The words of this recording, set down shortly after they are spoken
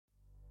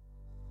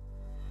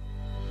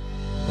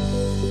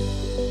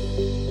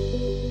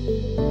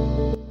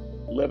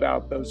live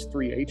out those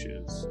three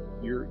H's,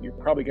 you're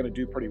probably going to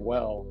do pretty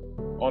well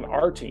on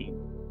our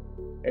team,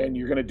 and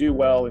you're going to do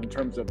well in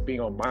terms of being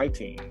on my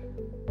team,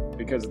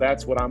 because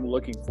that's what I'm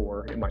looking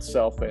for in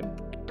myself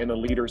and in the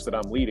leaders that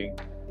I'm leading.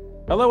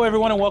 Hello,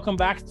 everyone, and welcome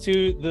back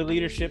to the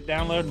Leadership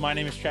Download. My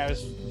name is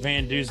Travis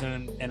Van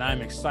Dusen, and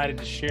I'm excited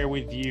to share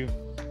with you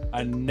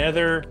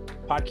another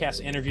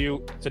podcast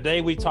interview.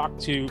 Today, we talk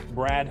to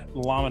Brad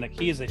Lomenick.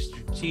 He is a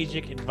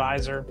strategic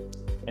advisor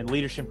and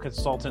leadership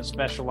consultant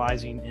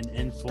specializing in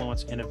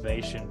influence,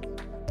 innovation,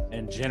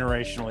 and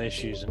generational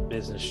issues in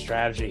business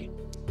strategy.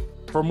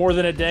 For more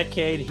than a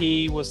decade,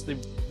 he was the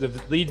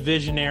lead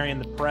visionary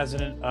and the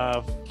president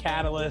of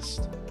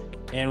Catalyst,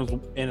 and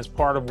is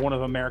part of one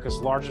of America's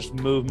largest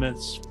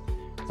movements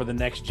for the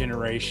next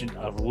generation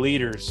of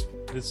leaders.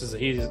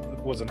 He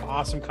was an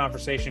awesome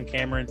conversation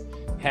Cameron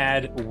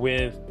had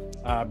with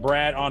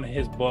Brad on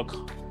his book,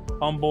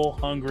 Humble,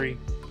 Hungry,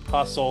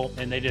 Hustle,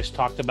 and they just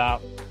talked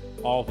about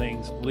all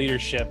things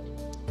leadership.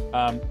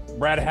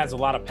 Brad has a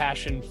lot of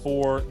passion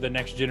for the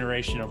next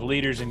generation of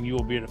leaders, and you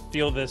will be able to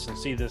feel this and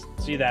see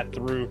that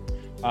through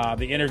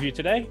the interview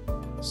today.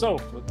 So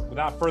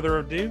without further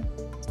ado,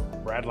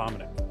 Brad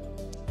Lomenick.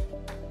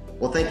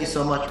 Well, thank you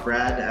so much,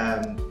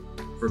 Brad,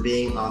 for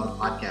being on the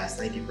podcast.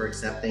 Thank you for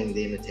accepting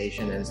the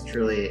invitation. And it's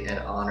truly an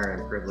honor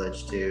and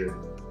privilege to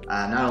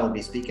not only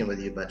be speaking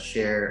with you, but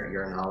share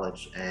your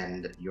knowledge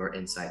and your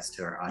insights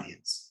to our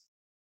audience.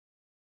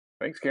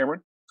 Thanks,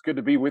 Cameron. It's good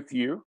to be with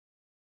you.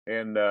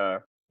 And I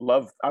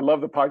love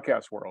the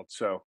podcast world.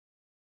 So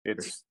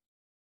it's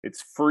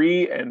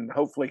free and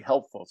hopefully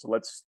helpful. So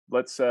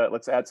let's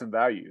add some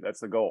value.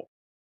 That's the goal.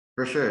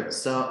 For sure.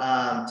 So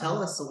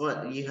tell us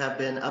what you have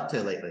been up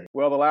to lately.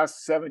 Well, the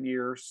last 7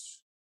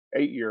 years,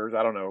 8 years,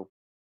 I don't know.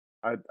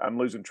 I'm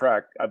losing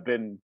track. I've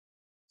been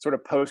sort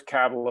of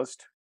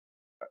post-Catalyst,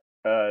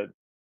 I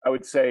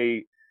would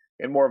say,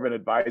 in more of an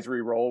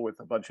advisory role with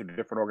a bunch of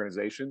different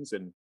organizations,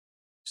 and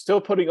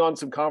still putting on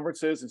some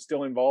conferences and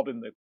still involved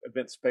in the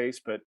event space,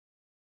 but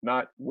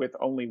not with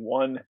only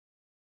one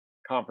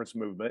conference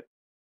movement,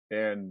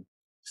 and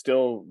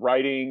still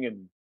writing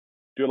and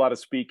do a lot of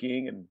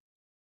speaking. And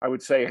I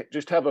would say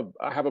just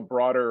I have a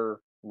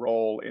broader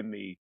role in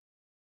the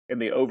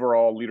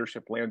overall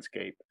leadership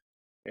landscape.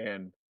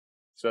 And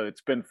so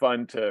it's been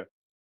fun to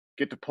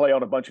get to play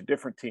on a bunch of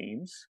different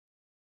teams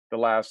the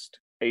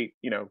last 10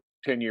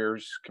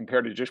 years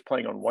compared to just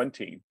playing on one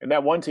team. And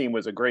that one team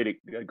was a great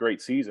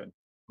season.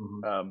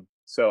 Mm-hmm.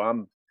 So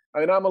I'm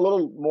a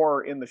little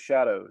more in the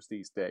shadows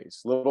these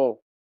days, a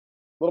little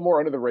more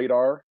under the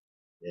radar.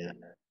 Yeah.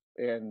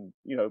 And,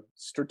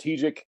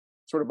 strategic,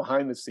 sort of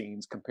behind the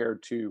scenes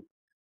compared to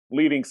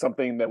leading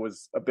something that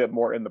was a bit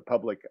more in the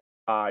public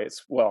eye.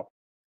 It's, well,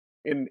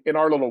 in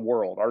our little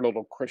world, our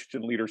little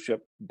Christian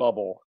leadership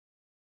bubble.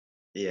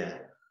 Yeah.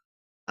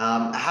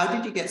 How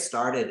did you get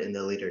started in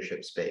the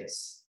leadership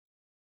space?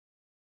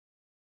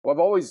 Well,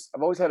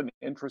 I've always had an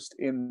interest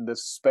in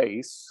this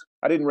space.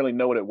 I didn't really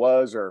know what it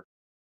was,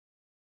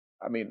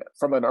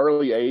 from an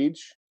early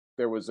age,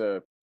 there was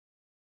a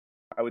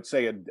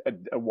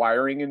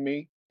wiring in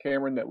me,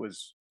 Cameron, that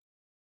was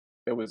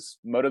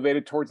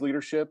motivated towards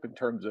leadership in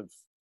terms of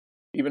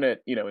even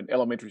at, in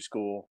elementary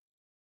school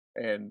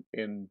and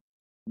in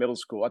middle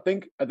school. I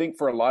think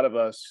for a lot of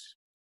us,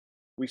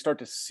 we start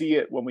to see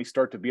it when we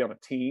start to be on a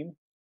team,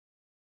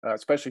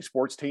 especially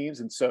sports teams.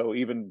 And so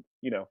even,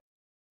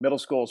 middle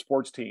school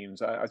sports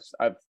teams, I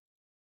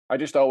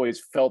just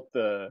always felt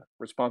the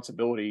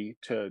responsibility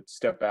to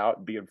step out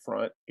and be in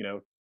front,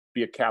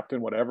 be a captain,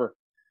 whatever.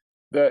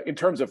 In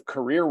terms of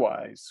career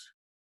wise,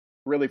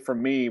 really for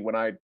me, when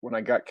I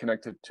got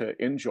connected to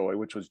Enjoy,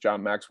 which was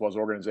John Maxwell's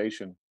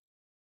organization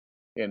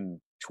in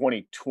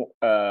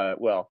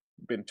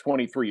been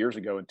 23 years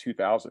ago in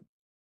 2000,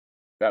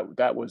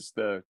 that was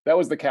the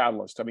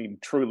catalyst. I mean,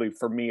 truly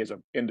for me as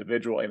an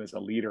individual and as a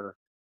leader,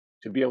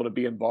 to be able to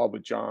be involved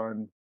with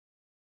John,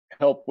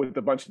 help with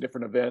a bunch of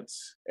different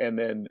events, and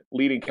then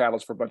leading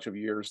Catalyst for a bunch of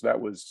years. That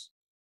was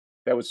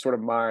sort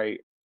of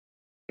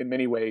in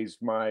many ways,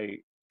 my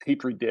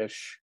petri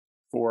dish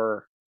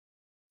for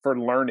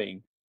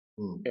learning.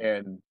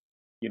 And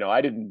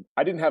I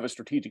didn't have a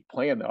strategic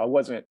plan, though. I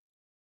wasn't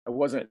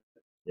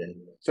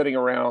sitting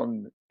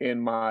around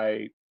in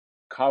my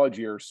college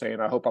years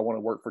saying, I hope I want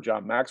to work for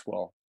John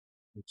Maxwell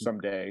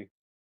someday.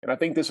 And I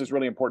think this is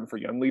really important for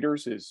young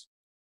leaders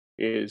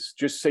is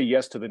just say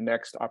yes to the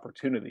next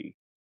opportunity.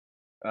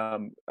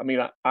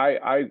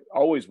 I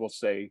always will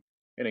say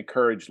and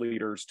encourage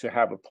leaders to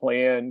have a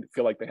plan,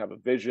 feel like they have a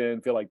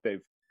vision, feel like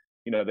they've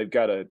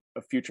got a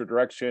future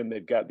direction,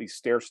 they've got these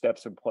stair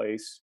steps in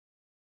place.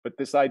 But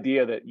this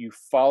idea that you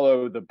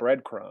follow the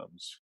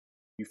breadcrumbs,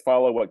 you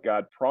follow what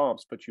God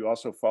prompts, but you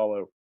also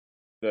follow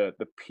the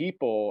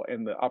people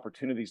and the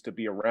opportunities to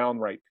be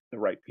around the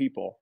right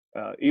people.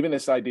 Even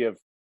this idea of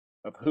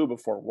who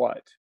before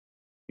what,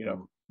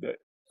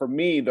 for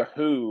me, the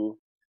who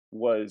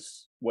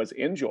was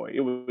Enjoy. It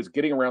was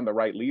getting around the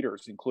right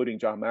leaders, including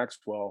John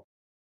Maxwell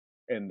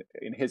and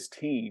his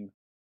team.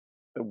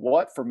 The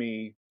what for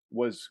me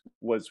was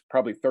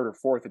probably third or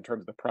fourth in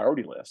terms of the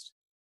priority list.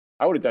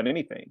 I would have done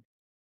anything.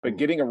 But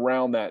getting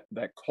around that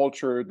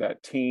culture,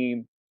 that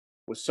team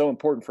was so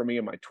important for me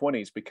in my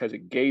 20s because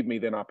it gave me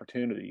then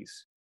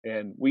opportunities.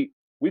 And we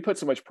put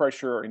so much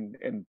pressure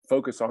and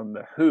focus on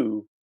the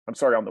who, I'm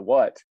sorry, on the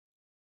what.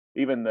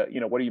 Even the,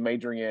 what are you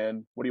majoring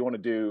in? What do you want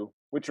to do?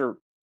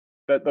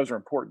 Those are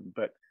important.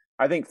 But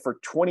I think for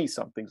 20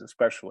 somethings,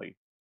 especially,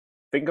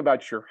 think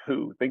about your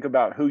who, think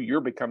about who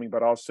you're becoming,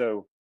 but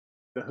also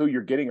the who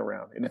you're getting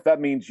around. And if that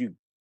means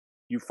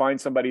you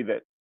find somebody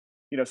that,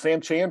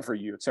 Sam Chan for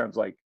you, it sounds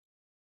like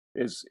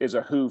is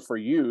a who for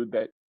you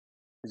that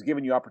is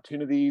giving you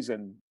opportunities.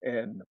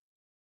 And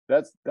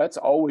that's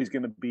always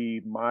going to be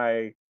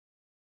my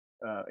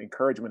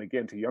encouragement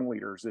again to young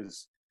leaders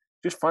is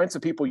just find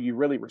some people you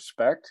really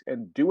respect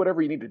and do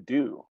whatever you need to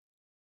do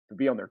to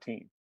be on their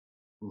team.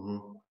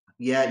 Mm-hmm.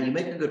 Yeah, you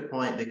make a good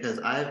point because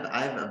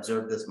I've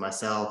observed this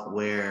myself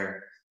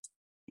where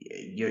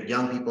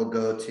young people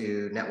go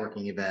to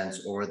networking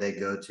events or they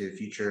go to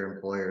future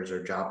employers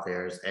or job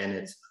fairs, and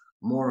it's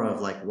more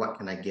of like, what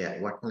can I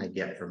get? What can I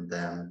get from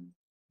them?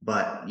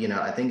 But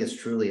I think it's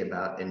truly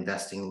about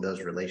investing in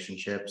those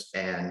relationships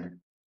and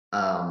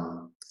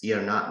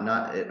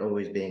not it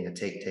always being a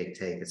take.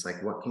 It's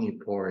like, what can you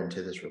pour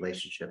into this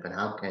relationship and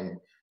how can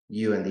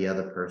you and the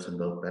other person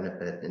both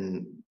benefit?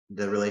 And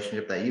the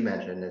relationship that you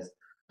mentioned is,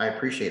 I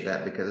appreciate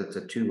that because it's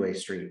a two-way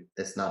street.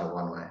 It's not a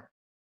one-way.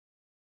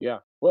 Yeah.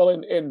 Well,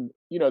 and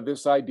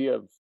this idea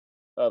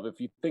of if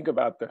you think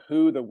about the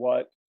who, the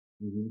what,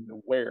 Mm-hmm. the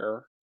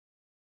where,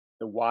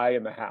 the why,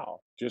 and the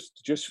how,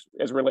 just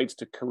as it relates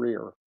to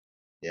career.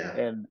 Yeah.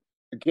 And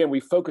again, we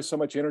focus so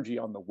much energy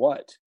on the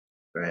what.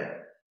 Right.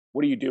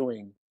 What are you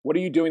doing? What are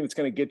you doing that's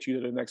going to get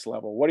you to the next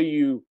level?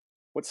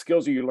 What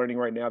skills are you learning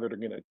right now that are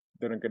going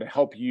to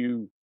help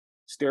you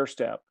stair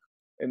step?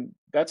 And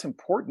that's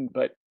important,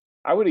 but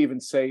I would even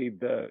say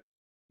the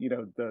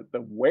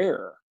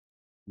where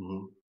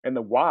Mm-hmm. and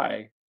the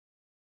why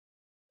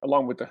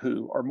along with the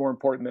who are more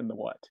important than the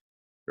what.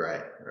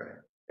 Right.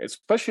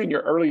 Especially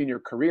early in your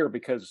career,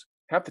 because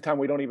half the time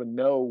we don't really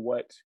know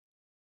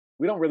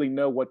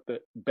what the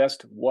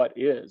best what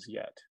is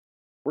yet.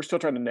 We're still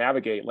trying to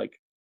navigate like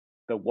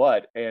the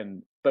what,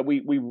 but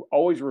we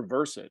always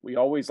reverse it. We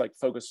always like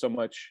focus so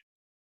much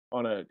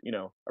on a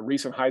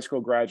recent high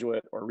school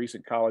graduate or a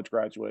recent college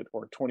graduate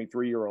or a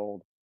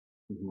 23-year-old.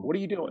 Mm-hmm. What are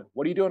you doing?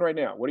 What are you doing right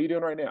now? What are you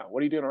doing right now?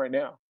 What are you doing right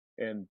now?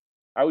 And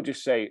I would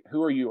just say,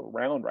 who are you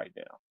around right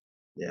now?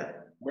 Yeah.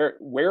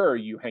 Where are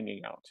you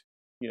hanging out?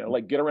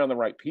 Like get around the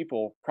right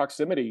people.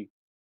 Proximity,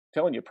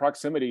 telling you,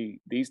 proximity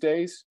these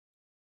days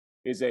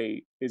is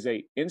a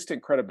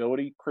instant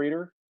credibility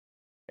creator,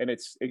 and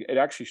it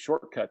actually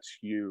shortcuts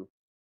you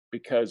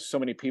because so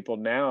many people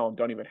now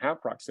don't even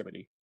have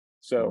proximity.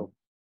 So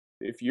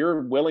if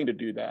you're willing to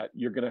do that,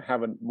 you're going to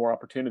have more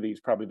opportunities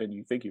probably than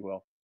you think you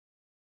will.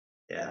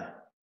 Yeah,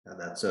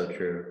 that's so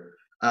true.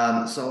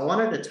 So I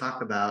wanted to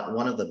talk about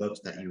one of the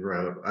books that you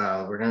wrote.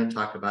 We're going to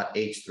talk about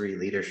H3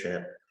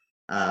 leadership.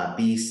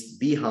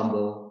 Be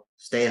humble,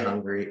 stay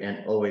hungry,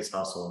 and always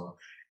hustle.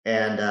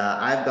 And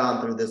I've gone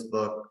through this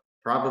book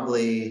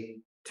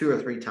probably 2 or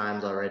 3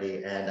 times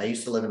already. And I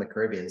used to live in the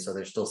Caribbean, so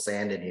there's still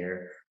sand in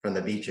here from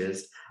the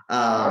beaches.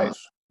 Nice.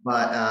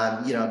 But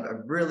I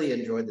really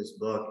enjoyed this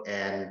book,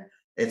 and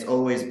it's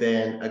always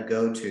been a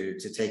go-to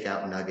to take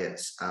out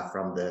nuggets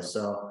from this.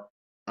 So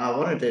I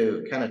wanted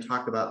to kind of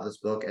talk about this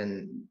book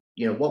and,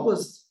 what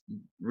was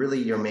really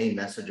your main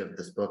message of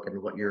this book and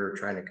what you're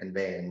trying to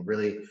convey and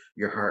really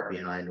your heart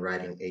behind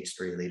writing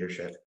H3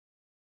 Leadership.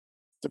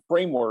 It's a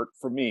framework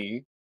for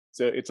me.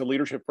 It's a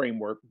leadership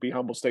framework. Be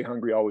humble, stay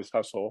hungry, always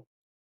hustle.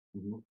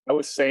 Mm-hmm. I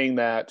was saying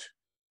that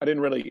I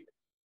didn't really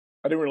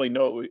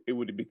know it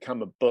would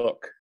become a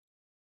book.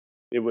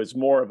 It was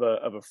more of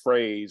a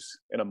phrase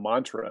and a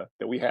mantra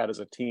that we had as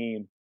a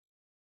team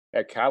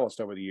at Catalyst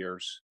over the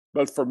years,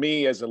 both for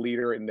me as a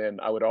leader, and then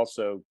I would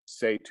also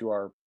say to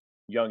our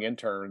young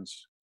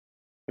interns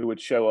who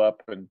would show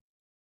up and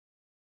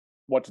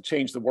want to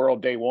change the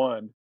world day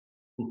one,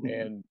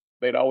 and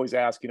they'd always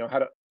ask, how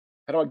do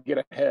I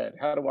get ahead?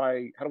 How do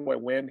I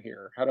win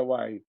here? How do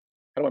I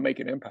make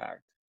an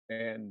impact?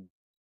 And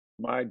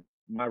my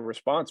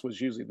response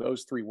was usually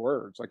those 3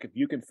 words. Like, if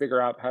you can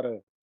figure out how to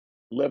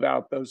live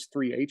out those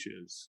 3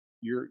 H's,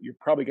 you're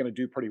probably going to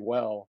do pretty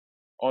well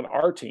on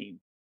our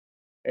team.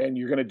 And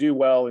you're going to do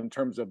well in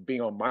terms of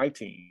being on my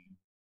team,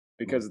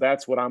 because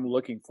that's what I'm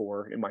looking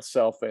for in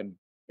myself and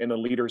in the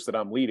leaders that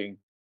I'm leading.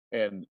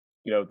 And,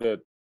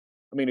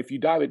 if you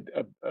dive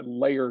a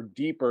layer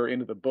deeper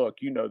into the book,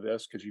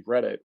 this because you've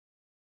read it.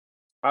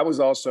 I was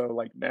also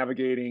like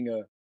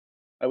navigating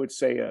I would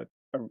say a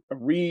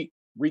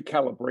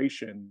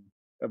recalibration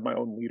of my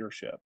own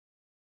leadership.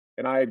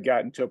 And I had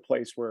gotten to a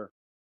place where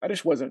I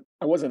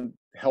wasn't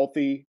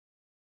healthy.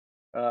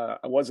 I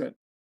wasn't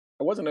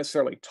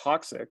necessarily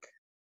toxic,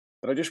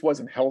 but I just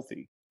wasn't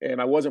healthy,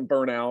 and I wasn't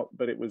burnout,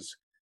 but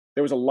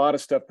there was a lot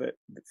of stuff that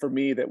for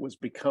me that was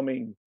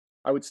becoming,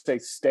 I would say,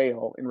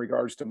 stale in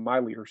regards to my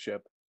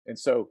leadership. And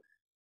so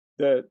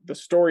the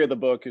story of the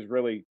book is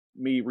really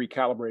me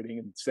recalibrating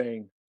and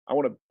saying, I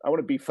want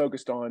to be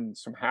focused on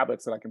some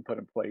habits that I can put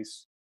in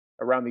place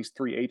around these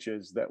three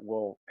H's that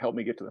will help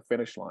me get to the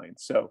finish line.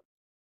 So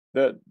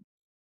the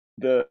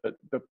the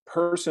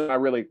person I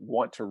really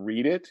want to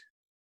read it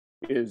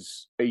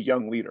is a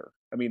young leader.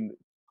 I mean,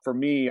 for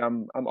me,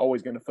 I'm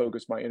always going to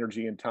focus my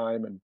energy and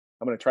time, and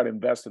I'm going to try to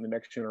invest in the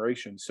next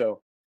generation.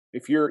 So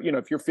if you're,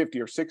 if you're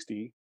 50 or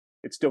 60,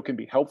 it still can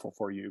be helpful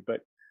for you.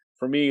 But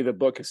for me, the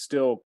book is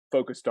still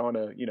focused on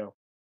a,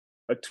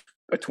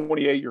 a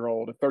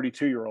 28-year-old, a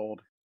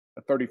 32-year-old,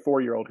 a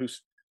 34-year-old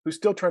who's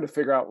still trying to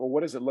figure out, well,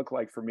 what does it look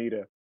like for me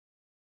to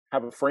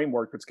have a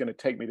framework that's going to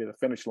take me to the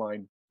finish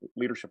line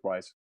leadership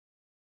wise.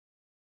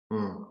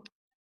 Hmm.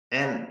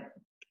 And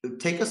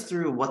take us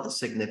through what the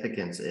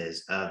significance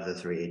is of the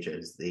three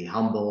H's: the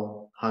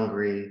humble,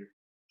 hungry,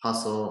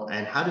 hustle,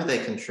 and how do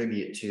they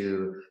contribute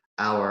to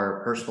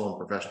our personal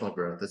and professional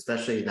growth,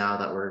 especially now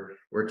that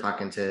we're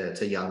talking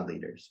to young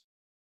leaders.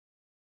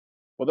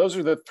 Well, those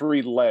are the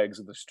three legs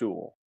of the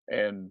stool,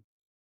 and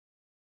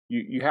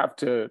you have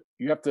to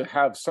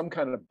have some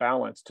kind of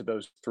balance to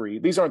those three.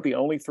 These aren't the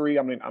only three.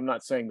 I mean, I'm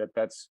not saying that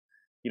that's,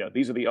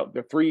 these are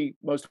the three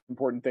most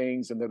important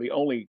things, and they're the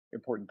only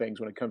important things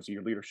when it comes to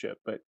your leadership.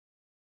 But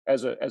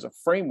as a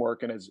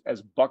framework and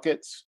as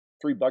buckets,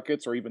 three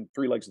buckets, or even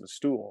three legs of the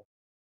stool,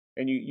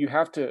 and you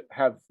have to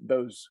have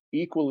those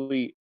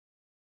equally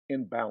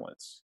in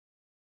balance.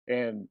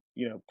 And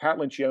Pat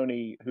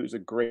Lencioni, who's a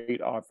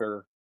great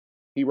author,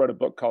 he wrote a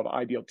book called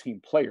Ideal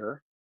Team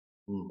Player,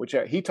 which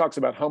he talks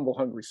about humble,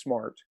 hungry,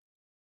 smart,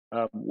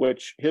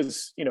 which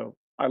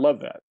I love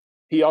that.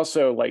 He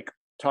also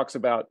talks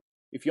about,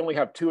 if you only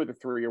have two of the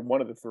three or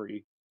one of the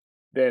three,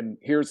 then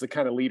here's the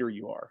kind of leader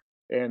you are.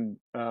 And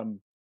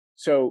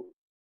so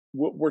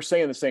we're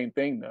saying the same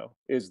thing, though,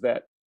 is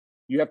that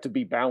you have to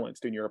be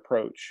balanced in your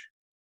approach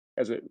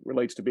as it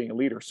relates to being a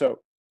leader. So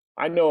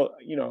I know,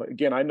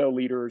 again, I know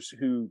leaders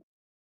who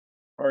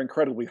are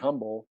incredibly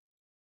humble,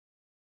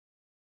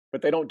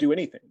 but they don't do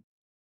anything.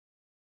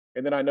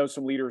 And then I know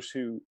some leaders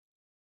who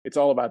it's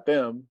all about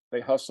them.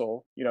 They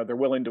hustle, they're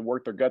willing to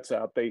work their guts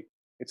out.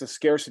 It's a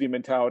scarcity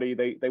mentality.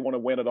 They want to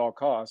win at all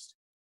costs,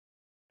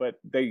 but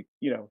they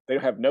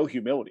have no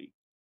humility.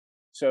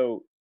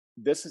 So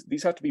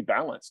these have to be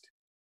balanced.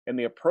 And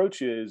the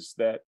approach is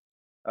that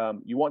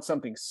you want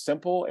something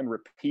simple and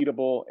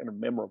repeatable and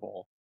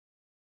memorable,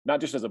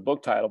 not just as a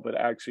book title, but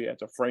actually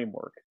as a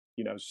framework.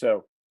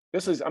 So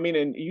this is,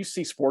 and you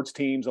see sports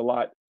teams a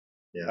lot.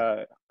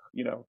 Yeah.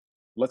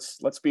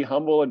 Let's be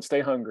humble and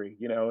stay hungry.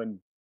 And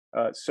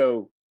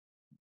so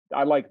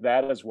I like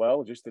that as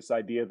well. Just this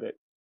idea that,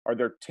 are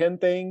there 10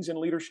 things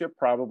in leadership?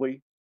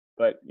 Probably,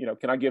 but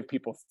can I give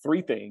people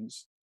three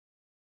things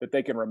that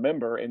they can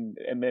remember and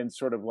then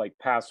sort of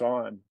pass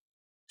on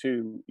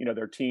to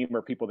their team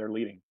or people they're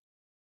leading?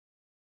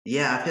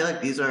 Yeah, I feel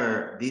like these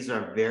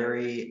are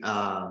very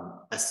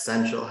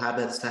essential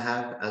habits to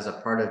have as a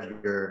part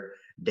of your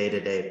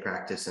day-to-day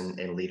practice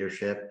and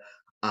leadership.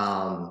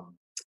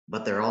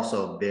 But they're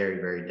also very,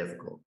 very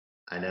difficult.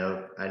 I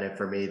know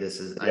for me, I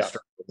Yeah.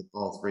 struggle with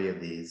all three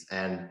of these.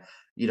 And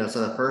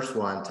so the first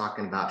one,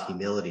 talking about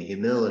humility.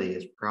 Humility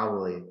is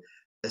probably,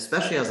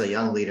 especially as a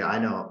young leader, I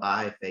know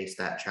I face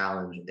that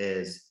challenge,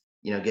 is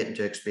getting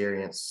to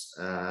experience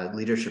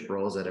leadership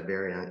roles at a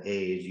very young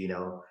age.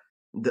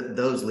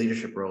 Those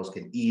leadership roles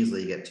can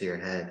easily get to your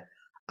head.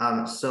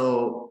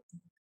 So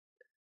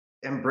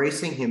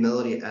embracing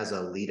humility as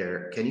a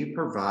leader, can you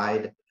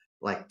provide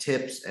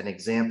tips and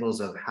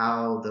examples of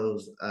how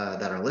those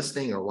that are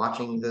listening or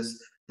watching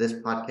this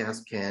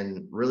podcast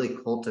can really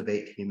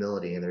cultivate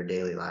humility in their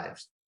daily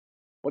lives?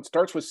 What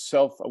starts with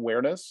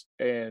self-awareness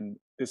and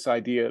this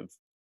idea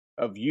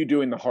of you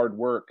doing the hard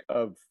work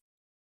of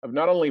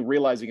not only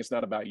realizing it's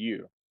not about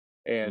you,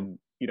 and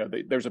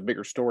there's a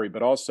bigger story,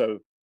 but also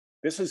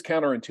this is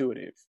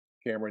counterintuitive,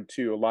 Cameron,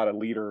 to a lot of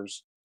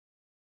leaders,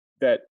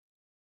 that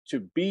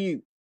to be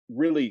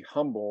really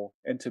humble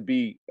and to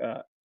be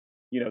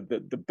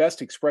the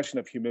best expression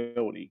of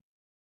humility,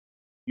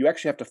 you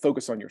actually have to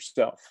focus on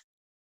yourself.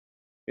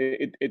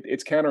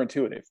 It's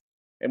counterintuitive.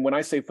 And when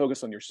I say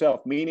focus on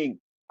yourself, meaning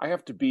I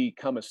have to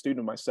become a student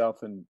of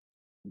myself and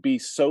be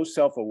so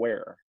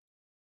self-aware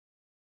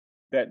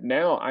that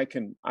now I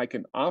can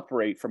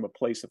operate from a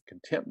place of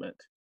contentment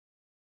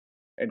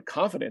and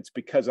confidence,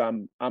 because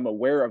I'm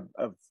aware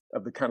of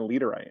the kind of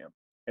leader I am.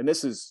 And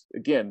this is,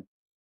 again,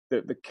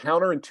 the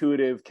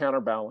counterintuitive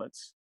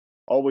counterbalance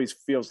always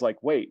feels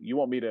like, wait, you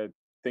want me to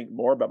think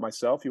more about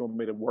myself? You want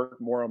me to work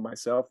more on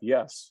myself?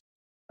 Yes.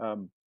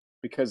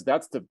 Because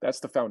that's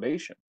the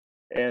foundation.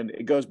 And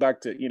it goes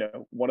back to,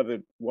 one of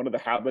the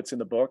habits in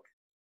the book,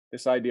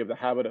 this idea of the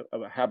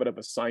habit of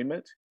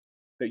assignment,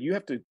 that you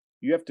have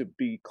to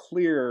be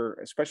clear,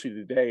 especially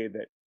today,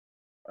 that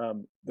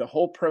the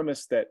whole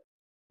premise that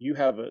you're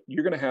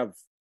going to have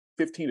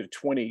 15 to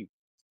 20,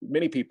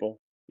 many people,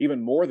 even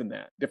more than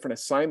that, different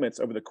assignments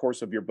over the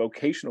course of your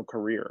vocational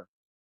career,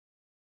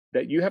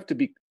 that you have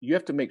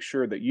to make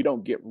sure that you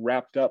don't get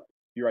wrapped up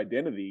your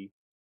identity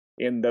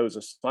in those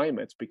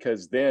assignments,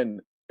 because then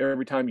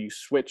every time you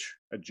switch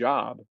a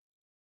job,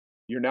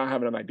 you're now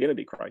having an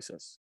identity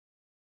crisis.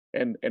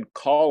 And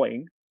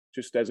calling,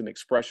 just as an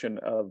expression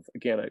of,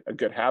 again, a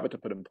good habit to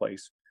put in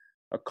place,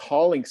 a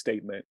calling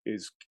statement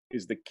is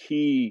the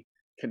key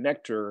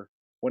connector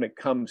when it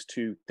comes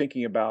to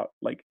thinking about,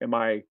 like, am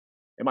I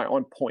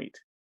on point?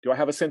 Do I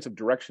have a sense of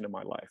direction in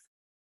my life?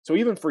 So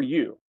even for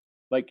you,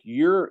 like,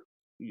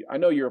 I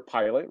know you're a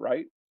pilot,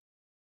 right?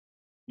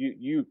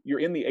 You're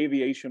in the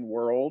aviation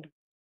world.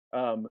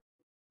 Um,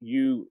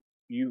 you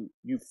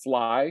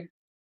fly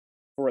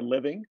for a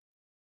living,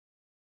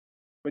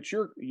 but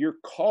your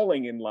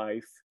calling in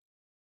life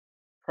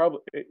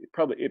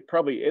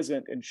probably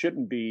isn't and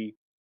shouldn't be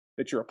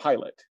that you're a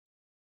pilot.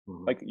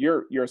 Mhm. Like,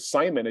 your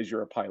assignment is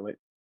you're a pilot,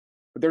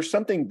 but there's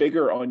something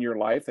bigger on your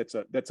life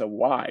that's a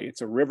why.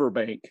 It's a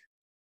riverbank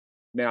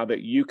now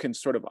that you can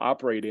sort of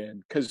operate in.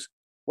 Because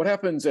what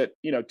happens at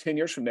 10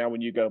 years from now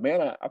when you go,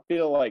 man, I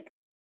feel like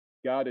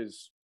God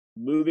is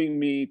moving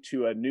me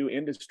to a new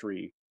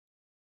industry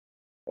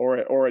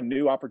or a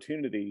new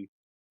opportunity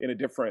in a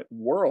different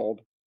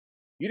world.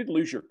 You didn't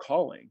lose your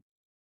calling,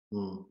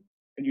 Mm.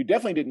 and you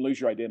definitely didn't lose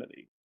your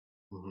identity.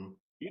 Mhm.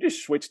 You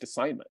just switched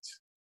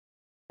assignments.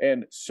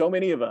 And so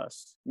many of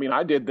us, I mean,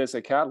 I did this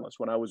at Catalyst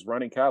when I was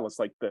running Catalyst.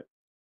 Like,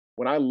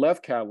 when I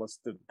left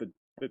Catalyst, the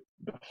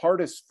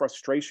hardest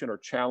frustration or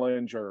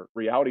challenge or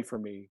reality for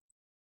me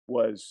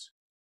was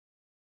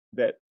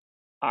that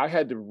I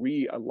had to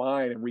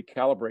realign and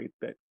recalibrate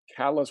that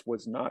Catalyst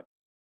was not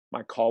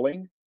my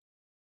calling.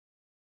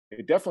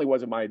 It definitely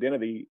wasn't my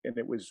identity, and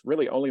it was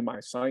really only my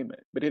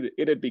assignment. But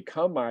it had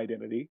become my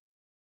identity,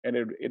 and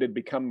it had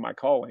become my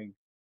calling.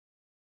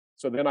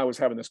 So then I was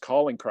having this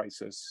calling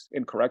crisis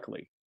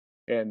incorrectly,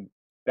 and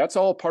that's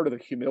all part of the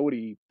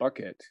humility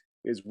bucket.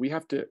 Is we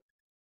have to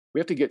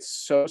get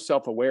so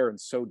self-aware and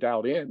so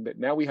dialed in that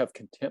now we have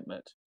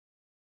contentment.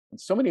 And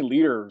so many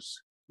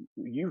leaders,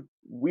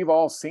 we've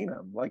all seen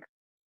them, like,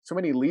 so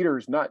many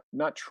leaders not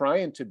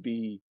trying to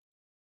be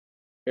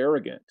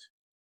arrogant,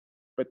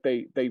 but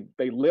they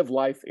live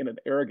life in an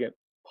arrogant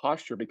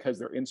posture because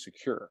they're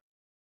insecure.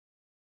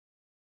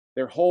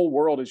 Their whole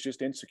world is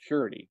just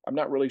insecurity. I'm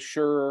not really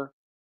sure.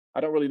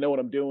 I don't really know what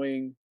I'm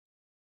doing.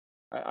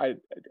 I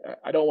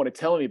I don't want to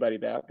tell anybody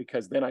that,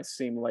 because then I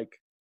seem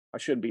like I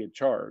shouldn't be in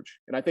charge.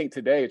 And I think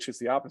today it's just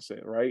the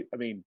opposite, right? I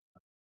mean,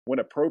 when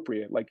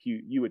appropriate, like,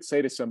 you would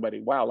say to somebody,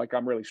 "Wow, like,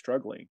 I'm really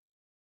struggling,"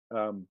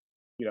 and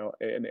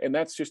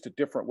that's just a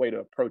different way to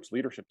approach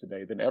leadership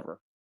today than ever.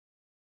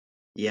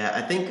 Yeah,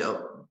 I think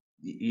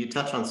you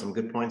touch on some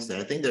good points there.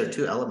 I think there are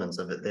two elements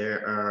of it.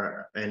 There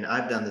are, and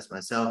I've done this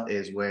myself,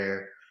 is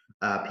where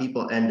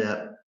people end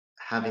up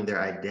having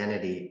their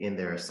identity in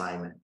their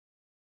assignment.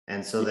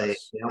 And so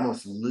Yes. they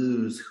almost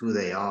lose who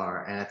they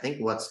are. And I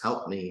think what's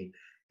helped me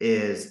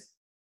is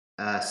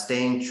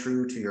staying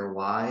true to your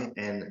why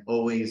and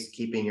always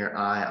keeping your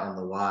eye on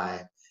the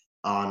why.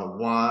 On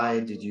why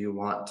did you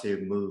want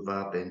to move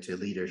up into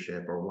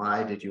leadership, or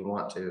why did you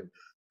want to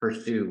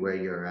pursue where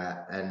you're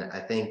at? And I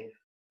think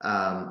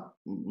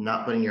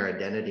not putting your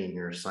identity in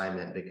your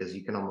assignment, because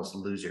you can almost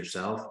lose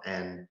yourself,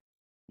 and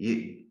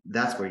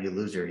that's where you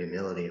lose your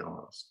humility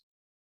almost.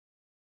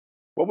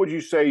 What would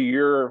you say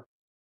your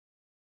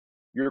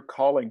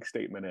calling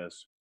statement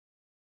is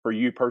for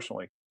you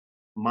personally?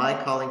 My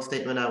calling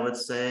statement, I would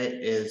say,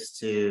 is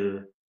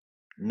to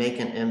make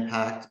an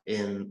impact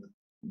in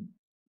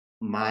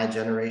my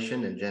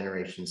generation and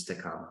generations to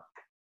come.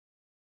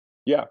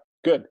 Yeah,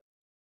 good.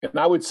 And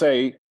I would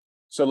say,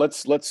 so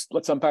let's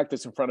unpack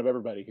this in front of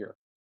everybody here,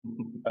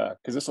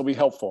 because this will be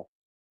helpful.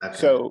 Okay.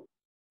 So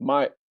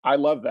I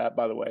love that,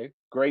 by the way.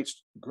 Great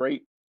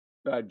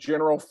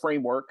general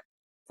framework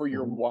for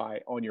your Mhm.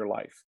 why on your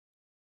life.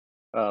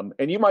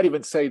 And you might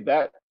even say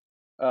that,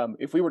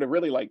 if we were to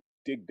really, like,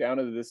 dig down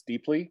into this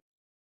deeply,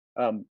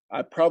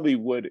 I probably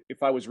would,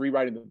 if I was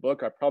rewriting the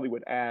book, I probably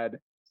would add,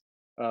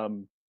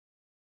 um,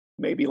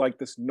 maybe, like,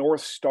 this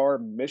North Star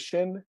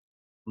mission,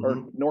 or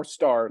Mhm. North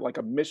Star, like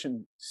a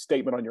mission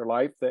statement on your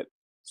life that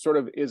sort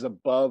of is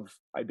above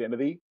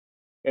identity.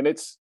 And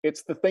it's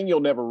the thing you'll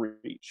never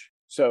reach.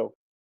 So,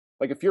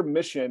 like, if your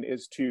mission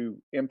is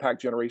to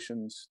impact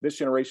generations, this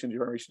generation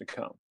to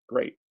come,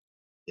 great.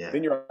 Yeah.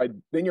 Then your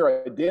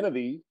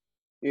identity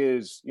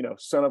is,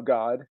 son of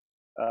God.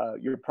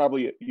 You're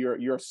probably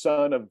you're a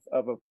son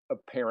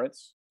of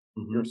parents.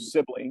 You're a Mhm.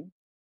 sibling.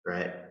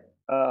 Right.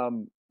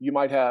 You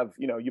might have,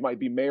 you might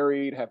be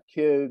married, have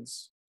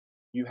kids.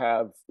 You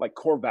have, like,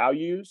 core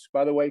values.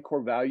 By the way,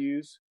 core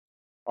values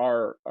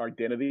are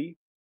identity.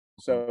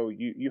 Mhm. So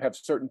you have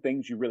certain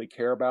things you really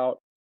care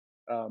about,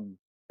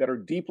 that are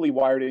deeply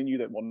wired in you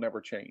that will never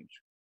change.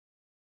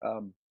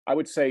 I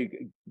would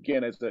say,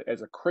 again,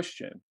 as a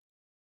Christian,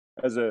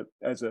 as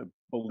a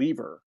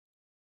believer,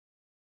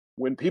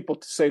 when people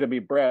say to me,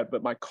 Brad,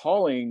 but my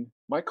calling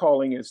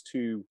is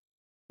to,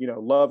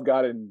 love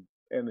God and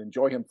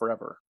enjoy Him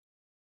forever.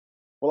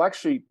 Well,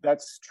 actually,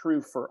 that's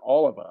true for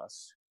all of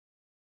us.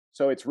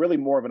 So it's really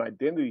more of an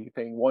identity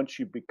thing. Once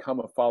you become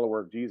a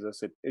follower of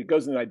Jesus, it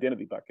goes in an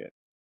identity bucket.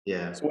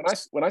 Yeah. So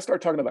when I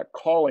start talking about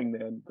calling,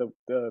 then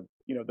the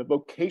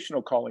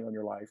vocational calling on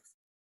your life,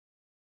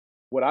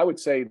 what I would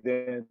say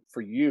then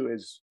for you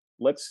is,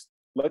 let's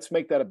let's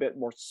make that a bit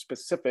more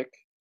specific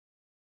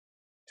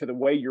to the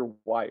way you're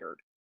wired.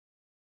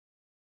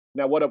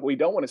 Now, what we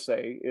don't want to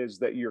say is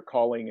that your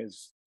calling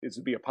is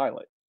to be a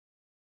pilot.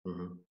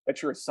 Mm-hmm.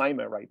 That's your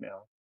assignment right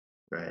now.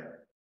 Right.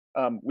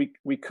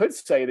 We could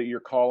say that your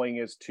calling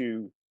is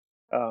to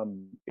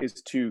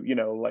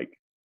like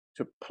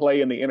to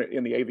play in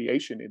the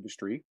aviation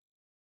industry,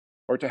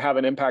 or to have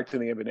an impact in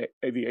the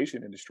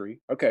aviation industry.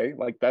 Okay,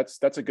 like that's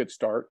a good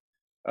start.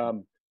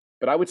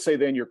 But I would say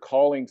then your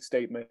calling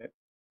statement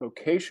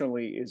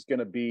vocationally is going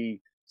to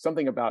be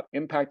something about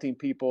impacting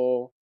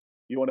people.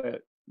 You want to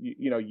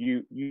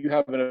you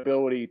have an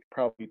ability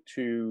probably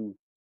to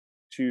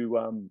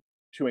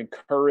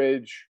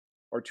encourage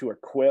or to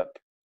equip.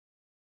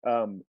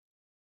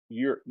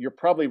 You're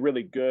probably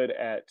really good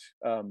at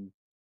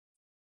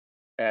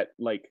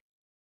like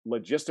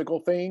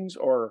logistical things,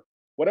 or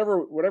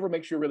whatever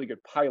makes you a really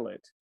good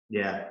pilot.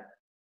 Yeah.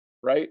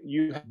 Right?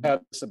 You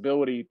have this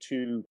ability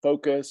to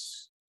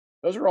focus.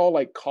 Those are all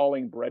like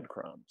calling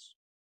breadcrumbs.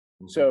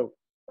 Mm-hmm. So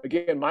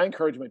again, my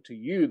encouragement to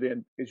you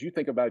then, as you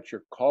think about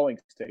your calling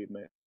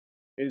statement,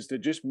 is to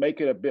just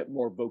make it a bit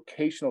more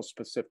vocational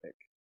specific.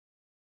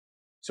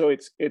 So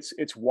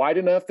it's wide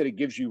enough that it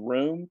gives you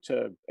room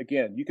to,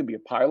 again, you can be a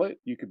pilot,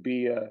 you could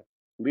be a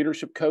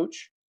leadership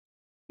coach,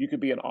 you could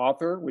be an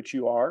author, which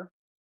you are.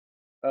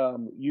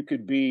 You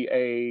could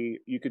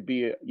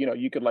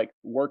like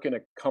work in a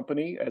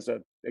company as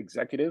an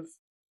executive.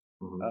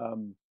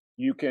 Mm-hmm.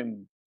 You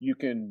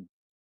can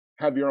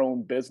have your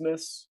own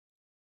business.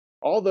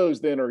 All those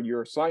then are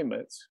your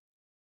assignments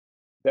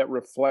that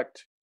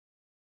reflect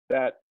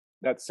that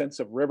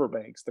sense of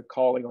riverbanks, the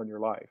calling on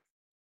your life.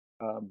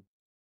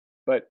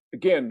 But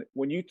again,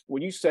 when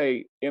you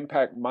say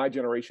impact my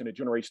generation and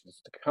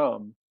generations to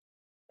come,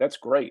 that's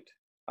great.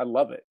 I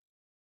love it.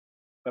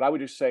 But I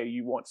would just say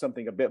you want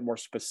something a bit more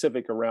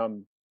specific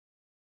around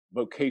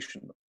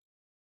vocation.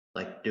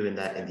 Like doing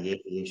that in the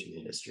aviation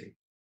industry.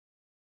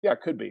 Yeah,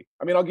 it could be.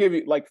 I mean, I'll give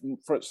you like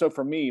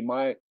for me,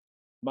 my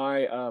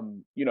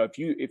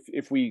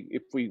if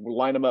we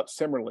line them up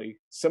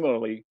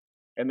similarly,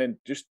 and then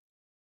just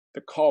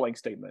the calling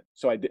statement.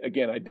 So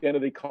again,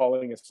 identity,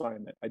 calling,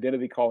 assignment,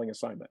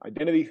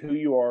 identity, who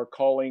you are,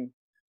 calling,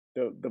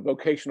 the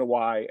vocational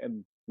why,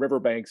 and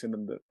riverbanks, and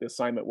then the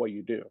assignment, what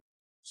you do.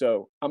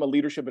 So I'm a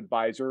leadership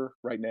advisor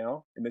right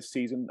now in this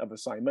season of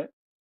assignment.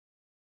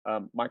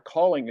 My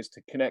calling is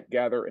to connect,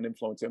 gather, and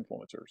influence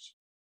influencers.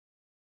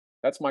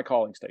 That's my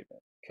calling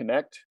statement.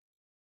 Connect,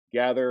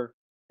 gather,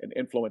 and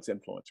influence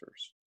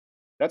influencers.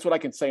 That's what I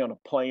can say on a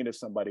plane to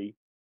somebody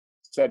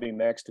sitting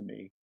next to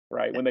me,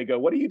 right? When they go,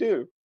 what do you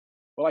do?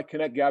 Well, I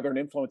connect, gather, and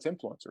influence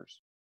influencers.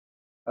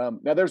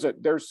 Now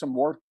there's some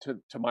more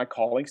to my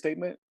calling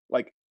statement.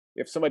 Like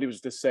if somebody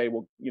was to say,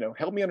 well,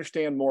 help me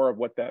understand more of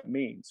what that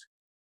means,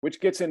 which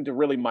gets into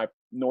really my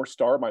North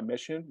Star, my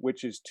mission,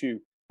 which is to,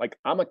 like,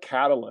 I'm a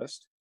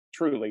catalyst,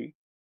 truly.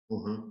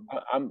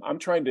 Mm-hmm. I'm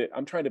trying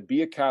to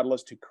be a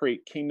catalyst to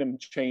create kingdom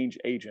change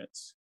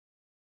agents.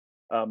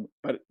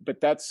 But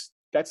that's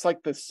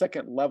like the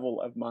second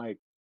level of my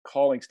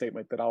calling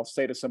statement that I'll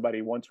say to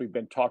somebody once we've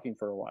been talking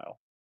for a while.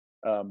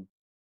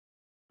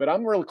 But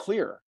I'm real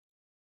clear.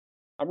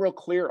 I'm real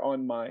clear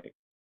on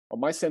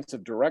my sense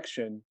of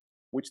direction,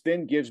 which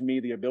then gives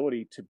me the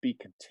ability to be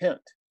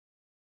content.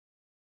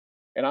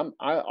 And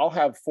I'll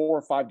have 4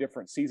 or 5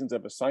 different seasons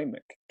of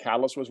assignment.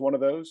 Catalyst was one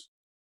of those.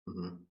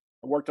 Mm-hmm.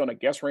 I worked on a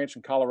guest ranch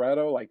in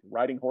Colorado, like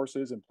riding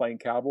horses and playing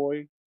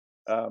cowboy.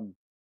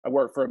 I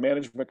worked for a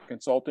management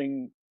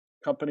consulting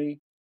company.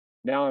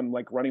 Now I'm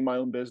like running my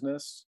own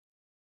business.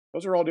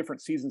 Those are all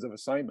different seasons of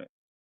assignment.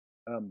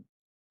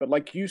 But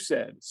like you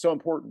said, so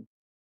important.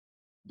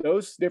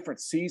 Those different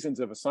seasons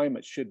of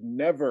assignment should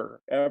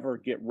never, ever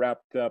get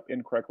wrapped up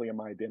incorrectly in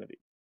my identity.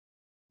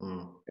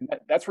 Mm. And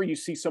that's where you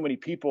see so many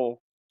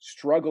people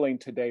struggling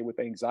today with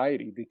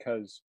anxiety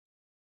because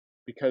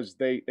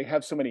they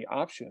have so many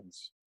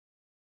options,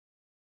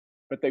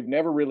 but they've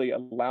never really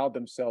allowed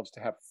themselves to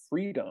have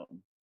freedom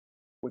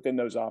within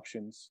those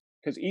options.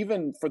 Because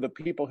even for the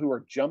people who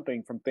are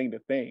jumping from thing to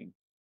thing,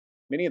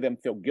 many of them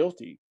feel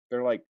guilty.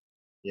 They're like,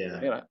 yeah,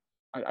 man,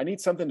 I need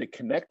something to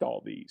connect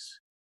all these.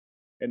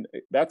 And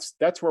that's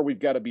where we've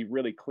got to be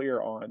really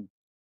clear on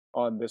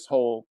this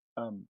whole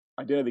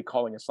identity,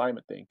 calling,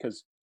 assignment thing.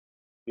 Because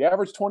the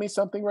average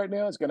 20-something right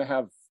now is going to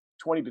have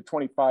 20 to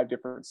 25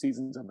 different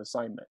seasons of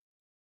assignment,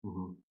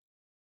 mm-hmm.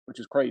 which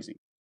is crazy.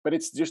 But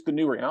it's just the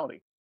new reality.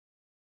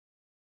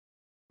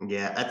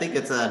 Yeah, I think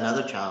it's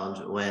another challenge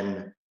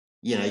when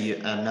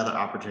another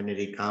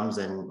opportunity comes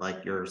and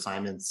like your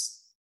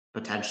assignment's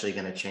potentially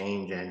going to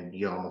change and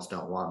you almost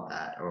don't want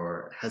that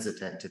or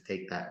hesitant to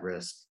take that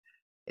risk.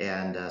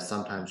 And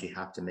sometimes you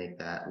have to make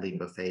that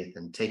leap of faith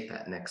and take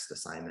that next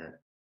assignment,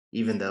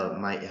 even though it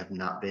might have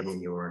not been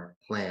in your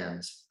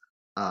plans,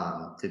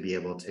 to be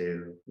able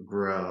to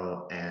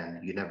grow,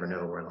 and you never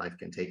know where life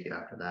can take you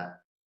after that.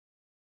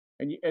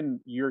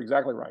 And you're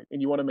exactly right.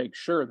 And you want to make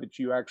sure that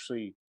you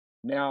actually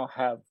now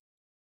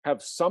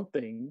have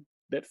something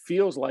that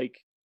feels like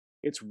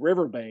it's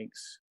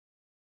riverbanks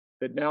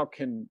that now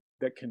can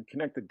that can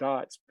connect the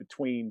dots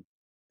between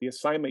the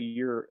assignment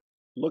you're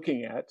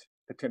looking at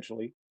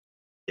potentially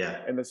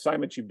Yeah. and the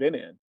assignment you've been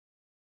in.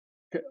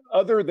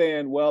 Other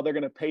than, well, they're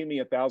going to pay me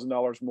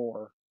 $1,000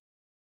 more.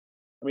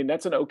 I mean,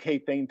 that's an okay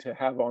thing to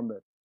have on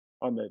the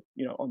on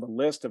the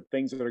list of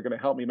things that are going to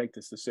help me make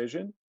this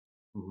decision.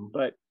 Hmm.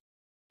 But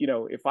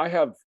if I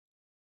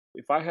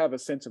have a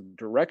sense of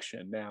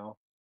direction now,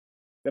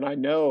 then I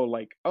know,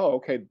 like, oh,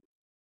 okay,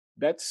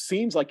 that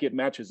seems like it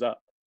matches up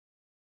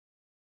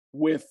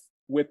with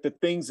the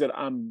things that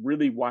I'm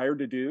really wired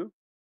to do,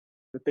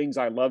 the things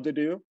I love to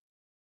do,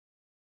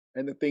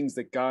 and the things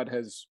that God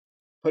has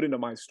put into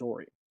my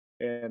story.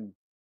 And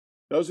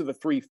those are the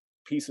three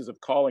pieces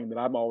of calling that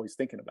I'm always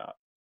thinking about.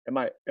 Am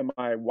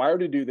I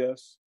wired to do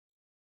this?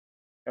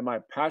 Am I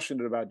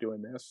passionate about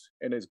doing this?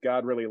 And is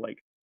God really, like,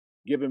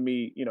 giving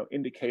me,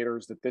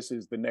 indicators that this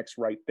is the next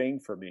right thing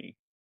for me?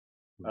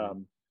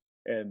 Hmm.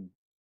 And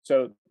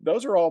so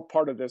those are all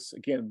part of this,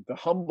 again, the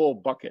humble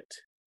bucket,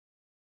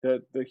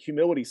 the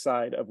humility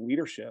side of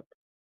leadership.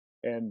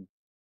 And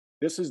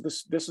this is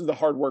the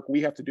hard work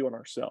we have to do on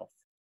ourselves.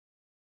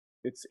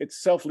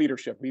 It's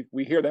self-leadership.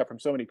 We hear that from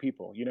so many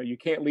people. You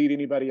can't lead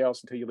anybody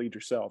else until you lead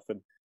yourself.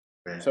 And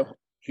Right. so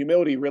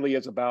humility really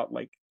is about,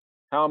 like,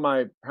 how am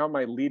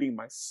I leading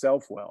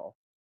myself well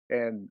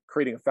and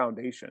creating a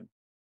foundation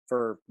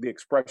for the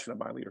expression of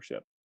my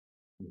leadership.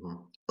 Hmm.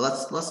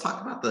 Let's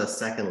talk about the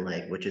second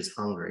leg, which is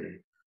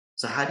hungry.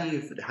 So how do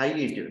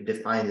you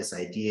define this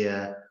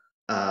idea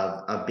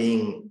of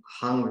being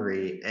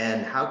hungry,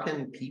 and how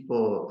can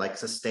people like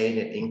sustain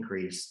and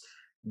increase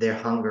their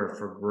hunger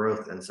for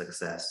growth and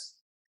success?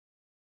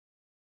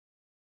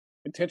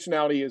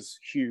 Intentionality is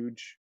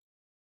huge.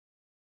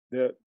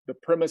 The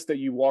premise that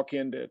you walk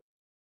into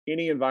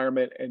any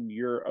environment and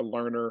you're a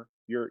learner,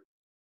 you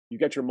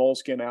get your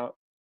moleskin out.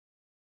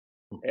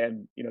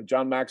 And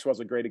John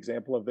Maxwell's a great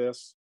example of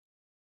this.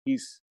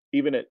 He's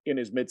even in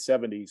his mid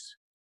 70s,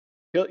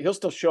 he'll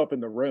still show up in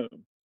the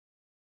room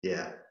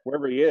Yeah.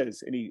 wherever he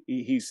is, and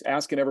he's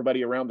asking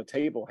everybody around the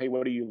table, hey,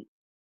 what are you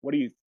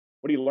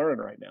learning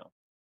right now?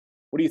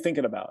 What are you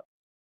thinking about?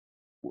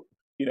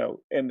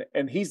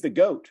 And he's the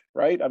goat,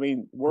 right? I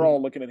mean, we're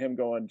all looking at him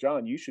going,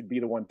 John, you should be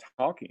the one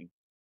talking.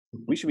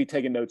 We should be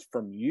taking notes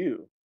from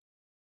you.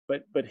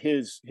 But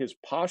his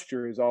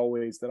posture is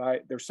always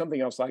that there's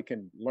something else I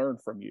can learn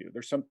from you.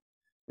 There's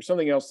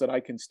something else that I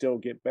can still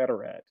get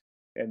better at.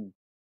 And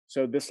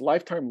so this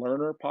lifetime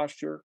learner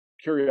posture,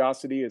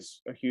 curiosity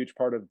is a huge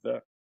part of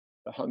the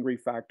hungry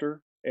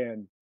factor,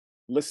 and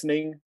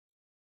listening,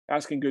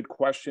 asking good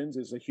questions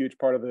is a huge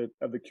part of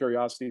the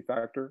curiosity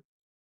factor.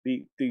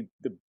 The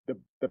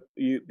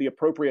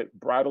appropriate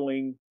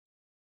bridling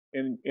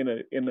in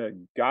a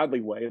godly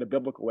way, in a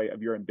biblical way,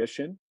 of your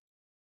ambition,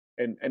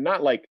 and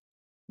not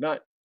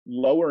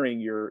lowering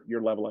your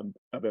level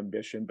of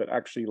ambition, but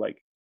actually,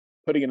 like,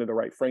 putting it in the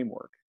right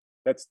framework.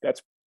 That's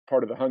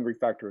part of the hungry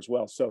factor as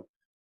well. So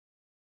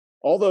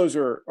all those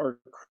are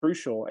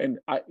crucial. And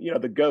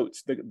the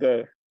goats,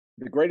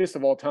 the greatest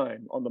of all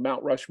time on the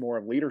Mount Rushmore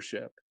of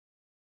leadership,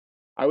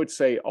 I would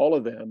say all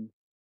of them,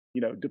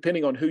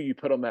 depending on who you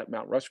put on that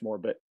Mount Rushmore,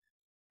 but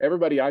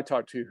everybody I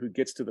talk to who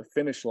gets to the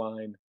finish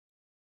line,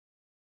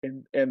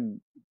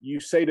 and you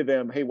say to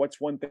them, hey,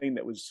 what's one thing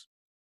that was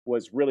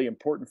really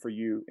important for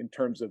you in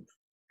terms of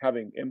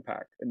having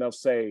impact? And they'll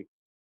say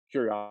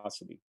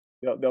curiosity.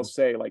 They'll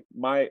say, like,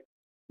 my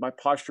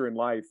posture in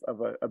life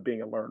of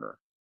being a learner.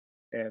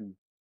 And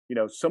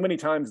so many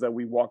times that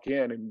we walk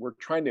in and we're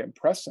trying to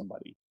impress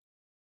somebody.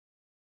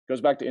 It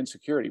goes back to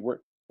insecurity.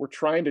 We're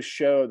trying to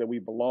show that we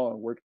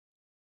belong.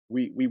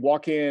 We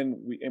walk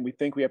in, and we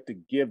think we have to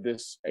give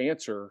this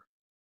answer.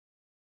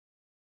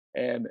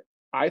 And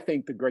I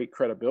think the great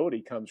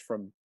credibility comes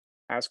from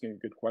asking a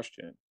good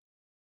question,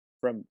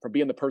 from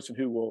being the person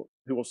who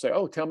will say,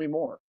 oh, tell me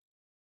more.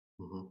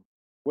 Hmm.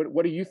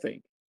 What do you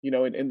think?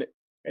 And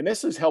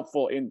this is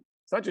helpful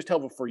it's not just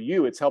helpful for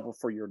you, it's helpful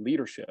for your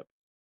leadership.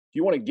 If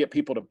you want to get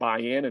people to buy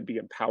in and be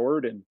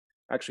empowered and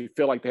actually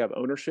feel like they have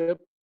ownership,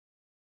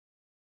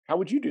 how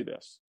would you do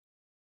this?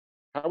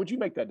 How would you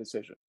make that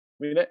decision?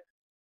 I mean,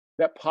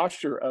 that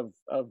posture of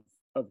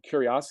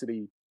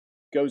curiosity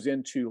goes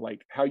into,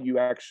 like, how you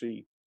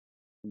actually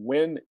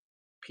win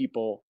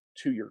people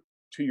to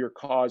your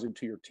cause and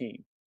to your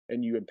team,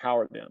 and you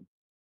empower them,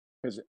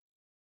 because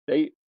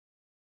they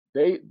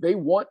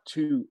want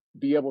to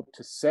be able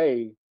to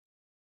say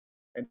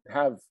and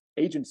have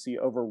agency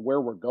over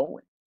where we're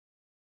going.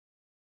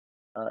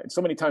 And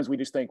so many times we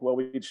just think, well,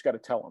 we just got to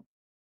tell them.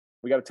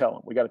 We got to tell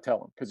them. We got to tell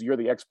them because you're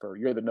the expert.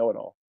 You're the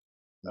know-it-all.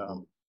 Hmm.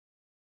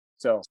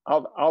 So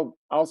I'll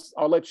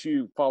let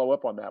you follow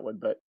up on that one.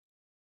 But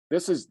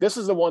this is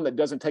the one that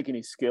doesn't take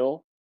any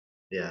skill.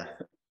 Yeah.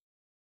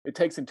 It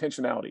takes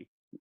intentionality.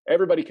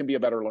 Everybody can be a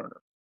better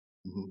learner.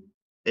 Hmm.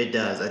 It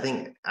does. I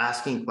think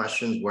asking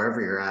questions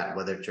wherever you're at,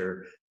 whether it's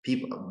your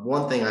people,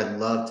 one thing I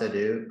love to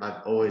do,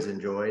 I've always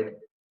enjoyed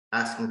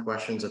asking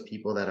questions of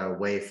people that are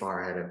way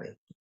far ahead of me,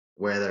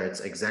 whether it's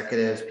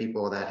executives,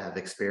 people that have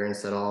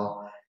experienced it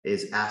all,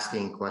 is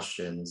asking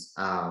questions.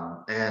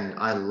 And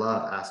I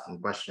love asking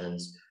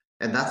questions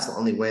And that's the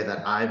only way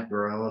that I've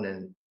grown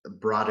and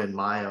broadened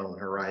my own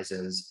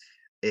horizons,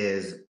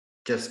 is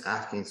just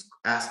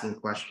asking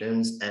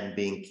questions and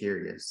being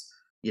curious.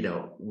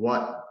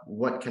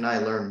 What can I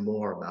learn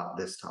more about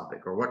this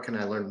topic, or what can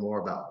I learn more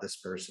about this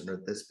person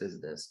or this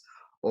business?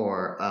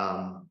 Or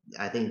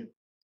I think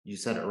you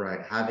said it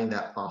right, having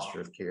that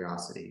posture of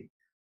curiosity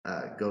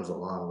goes a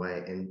long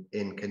way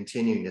in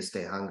continuing to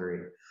stay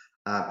hungry.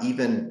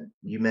 Even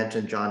you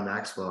mentioned John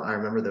Maxwell. I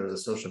remember there was a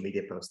social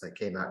media post that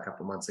came out a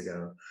couple months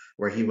ago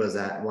where he was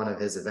at one of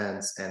his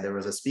events and there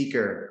was a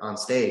speaker on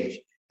stage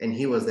and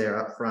he was there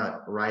up front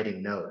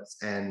writing notes.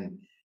 And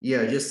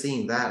just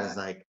seeing that is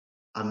like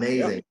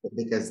amazing,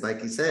 because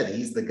like you said,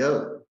 he's the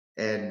GOAT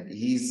and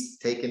he's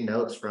taking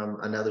notes from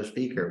another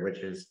speaker, which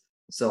is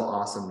so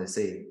awesome to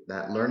see.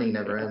 That learning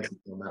never ends,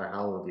 no matter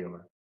how old you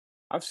are.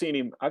 I've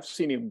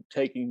seen him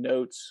taking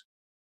notes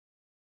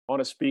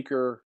on a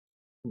speaker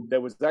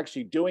that was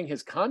actually doing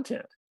his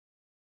content.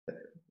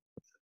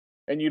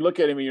 And you look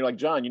at him and you're like,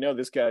 John,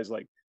 this guy's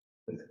like,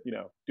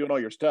 doing all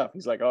your stuff.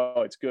 He's like,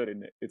 oh, it's good,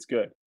 and it's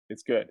good.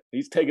 It's good.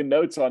 He's taking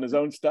notes on his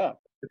own stuff.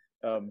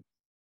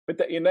 But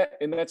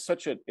that's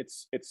such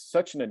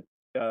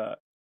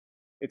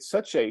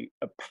a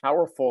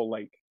powerful,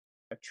 like,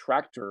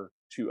 attractor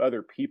to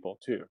other people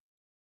too.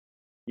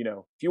 If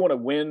you want to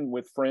win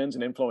with friends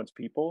and influence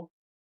people,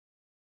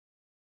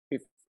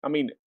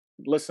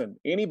 listen,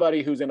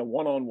 anybody who's in a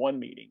one-on-one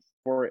meeting,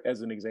 or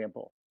as an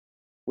example,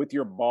 with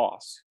your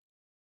boss,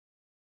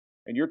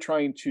 and you're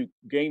trying to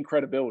gain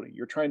credibility,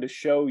 you're trying to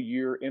show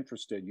you're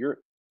interested, you're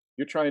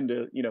trying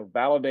to,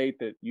 validate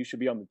that you should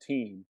be on the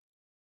team.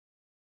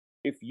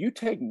 If you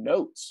take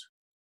notes,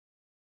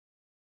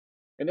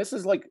 and this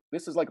is like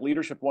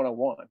leadership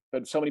 101,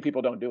 but so many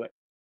people don't do it.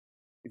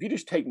 If you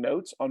just take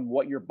notes on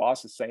what your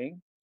boss is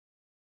saying,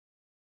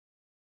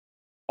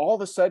 all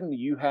of a sudden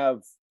you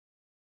have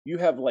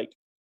like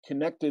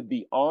connected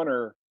the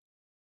honor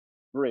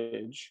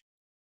bridge.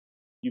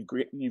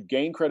 You've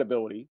gained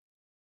credibility.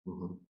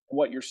 Mm-hmm.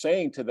 What you're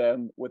saying to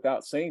them,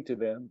 without saying to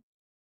them,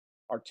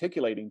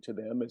 articulating to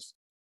them, is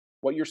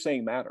what you're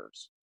saying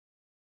matters.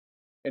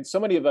 And so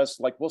many of us,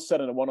 like, we'll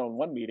sit in a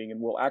one-on-one meeting and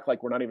we'll act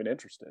like we're not even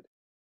interested,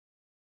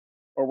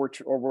 or we're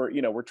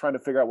trying to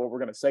figure out what we're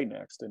going to say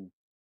next. And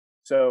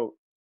so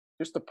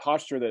just the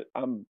posture that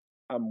I'm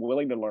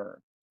willing to learn,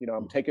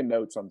 I'm taking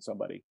notes on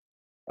somebody.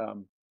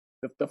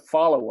 The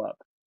follow-up,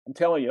 I'm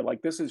telling you,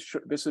 like, this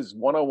is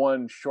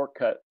 101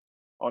 shortcut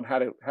on how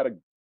to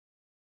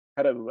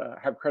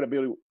have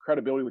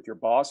credibility with your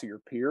boss or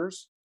your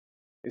peers,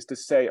 is to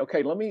say,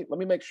 okay, let me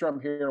make sure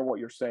I'm hearing what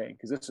you're saying,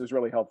 because this is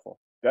really helpful.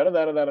 Da da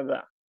da da da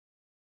da.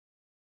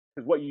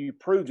 Because what you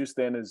proved just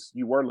then is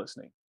you were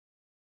listening.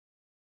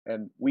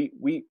 And we've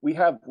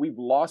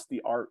lost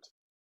the art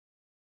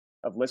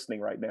of listening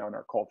right now in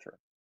our culture.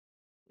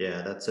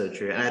 Yeah, that's so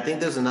true. And I think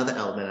there's another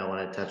element I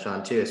want to touch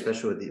on too,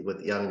 especially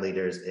with young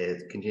leaders,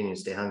 is continuing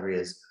to stay hungry.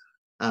 Is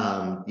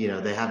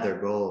they have their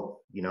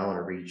goal, I want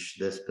to reach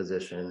this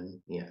position,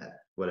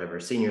 whatever,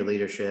 senior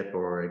leadership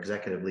or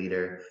executive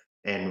leader.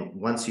 And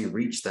once you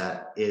reach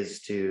that,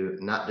 is to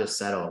not just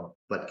settle,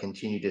 but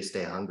continue to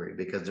stay hungry,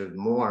 because there's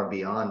more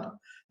beyond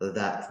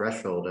that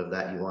threshold of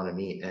that you want to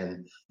meet.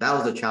 And that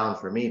was a challenge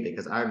for me,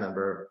 because I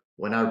remember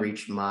when I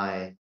reached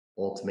my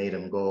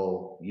ultimatum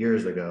goal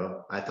years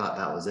ago, I thought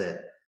that was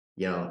it.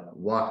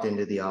 Walked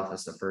into the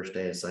office the first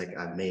day, it's like,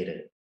 I've made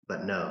it.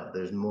 But no,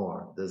 there's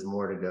more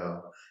to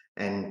go.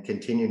 And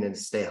continuing to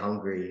stay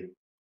hungry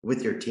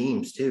with your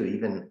teams too,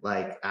 even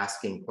like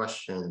asking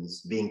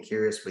questions, being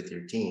curious with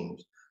your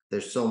teams.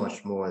 There's so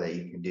much more that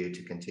you can do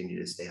to continue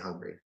to stay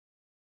hungry.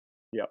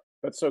 Yeah,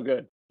 that's so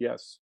good.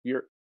 Yes,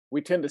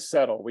 we tend to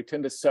settle. We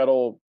tend to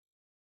settle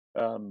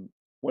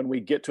when we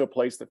get to a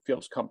place that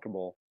feels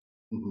comfortable.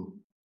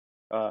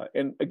 Mm-hmm.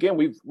 And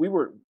again,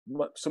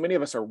 so many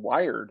of us are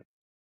wired.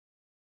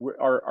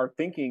 Our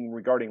thinking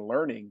regarding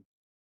learning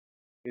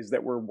is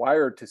that we're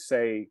wired to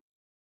say,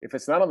 if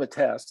it's not on the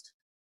test,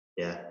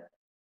 if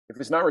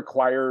it's not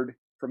required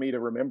for me to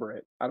remember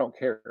it, I don't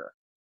care.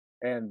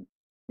 And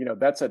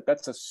that's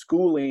a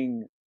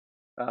schooling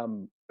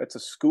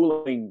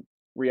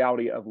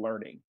reality of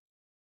learning.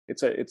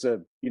 It's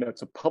a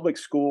public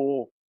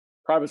school,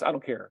 private, I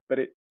don't care.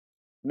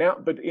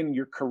 But in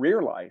your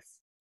career life,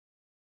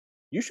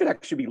 you should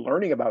actually be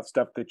learning about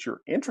stuff that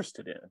you're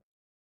interested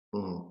in.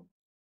 Mm-hmm.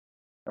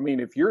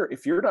 If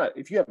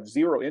you have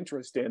zero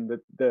interest in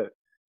the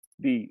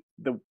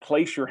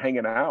place you're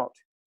hanging out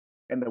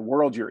and the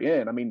world you're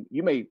in,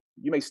 you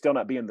may still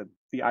not be in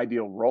the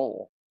ideal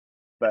role.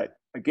 But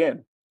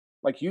again,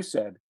 like you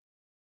said,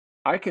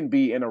 I can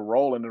be in a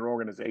role in an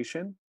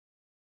organization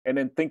and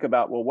then think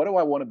about, well, what do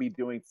I want to be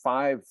doing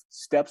 5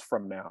 steps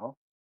from now?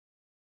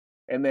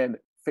 And then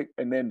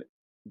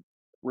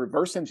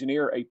reverse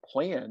engineer a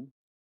plan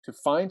to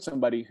find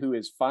somebody who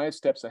is 5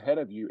 steps ahead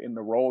of you in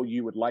the role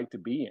you would like to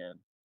be in.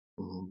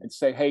 Mm-hmm. And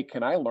say, hey,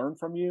 can I learn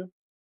from you?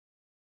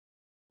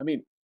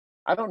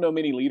 I don't know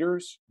many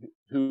leaders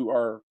who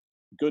are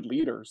good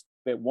leaders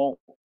that won't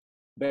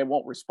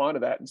respond to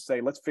that and say,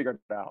 let's figure it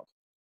out.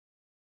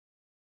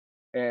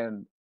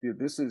 And dude,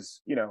 this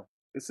is,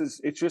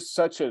 it's just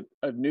such a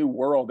new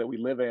world that we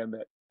live in,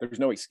 that there's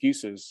no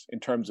excuses in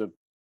terms of,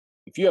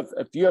 if you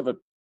have a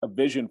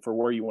vision for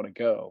where you want to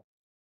go,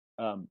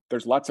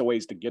 there's lots of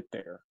ways to get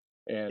there.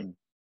 And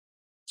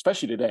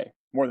especially today,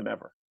 more than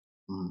ever.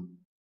 Mhm.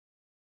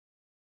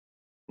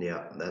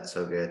 Yeah, that's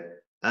so good.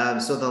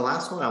 So the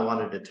last one I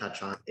wanted to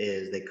touch on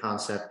is the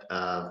concept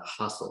of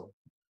hustle.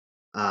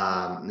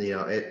 There's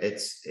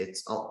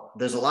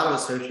a lot of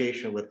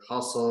association with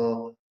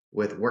hustle,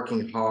 with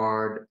working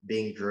hard,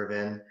 being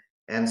driven.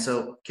 And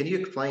so can you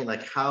explain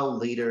like how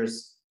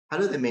leaders, how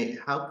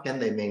can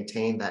they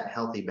maintain that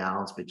healthy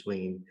balance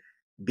between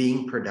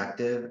being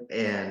productive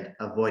and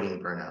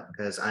avoiding burnout?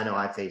 Because I know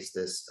I faced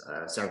this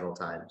several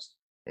times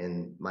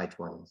in my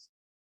 20s.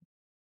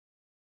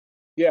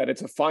 Yeah, and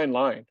it's a fine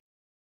line.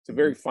 It's a Mhm.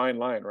 very fine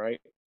line,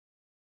 right?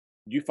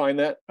 You find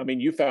that? I mean,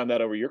 you found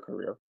that over your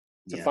career.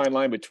 It's a Yes. fine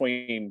line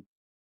between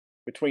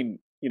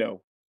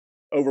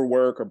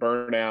overwork or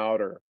burnout,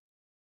 or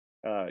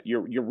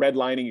you're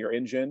redlining your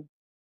engine,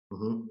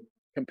 Hmm.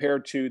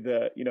 compared to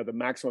the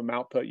maximum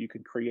output you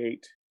can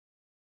create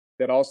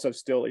that also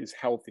still is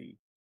healthy.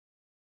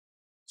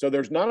 So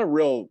there's not a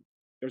real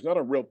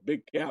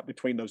big gap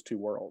between those two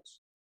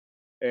worlds.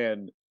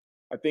 And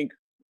I think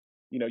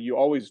you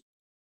always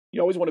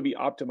want to be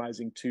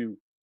optimizing to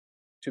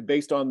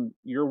based on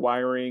your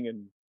wiring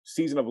and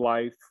season of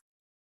life.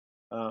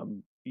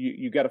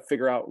 You got to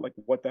figure out like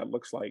what that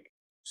looks like.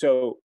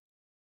 So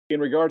in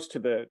regards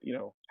to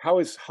how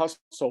is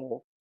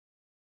hustle,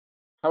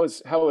 how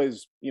is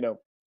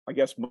I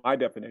guess my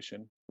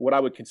definition, what I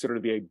would consider to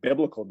be a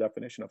biblical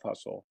definition of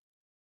hustle,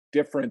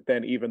 different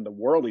than even the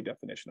worldly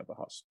definition of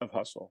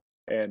hustle.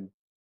 And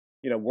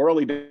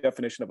worldly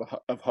definition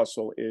of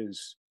hustle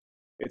is,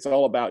 it's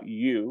all about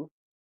you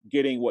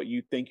getting what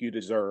you think you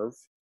deserve,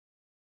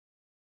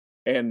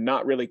 and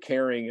not really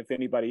caring if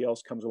anybody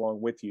else comes along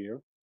with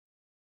you.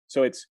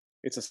 So it's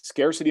a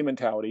scarcity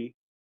mentality.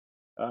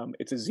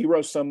 It's a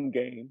zero sum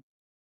game,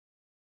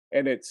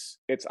 and it's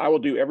I will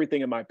do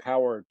everything in my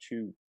power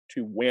to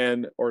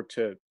win or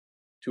to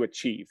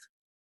achieve.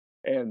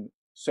 And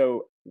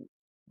so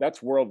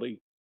that's a worldly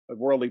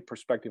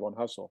perspective on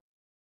hustle.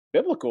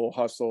 Biblical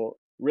hustle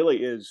really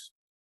is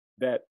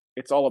that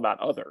it's all about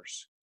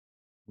others.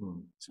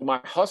 Mm. So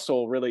my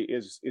hustle really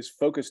is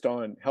focused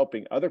on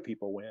helping other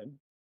people win.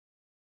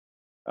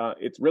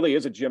 It really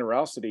is a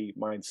generosity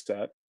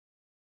mindset.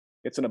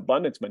 It's an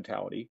abundance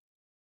mentality,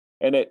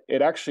 and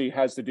it actually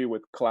has to do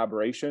with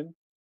collaboration.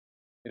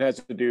 It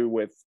has to do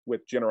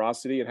with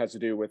generosity. It has to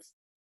do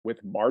with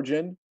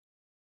margin.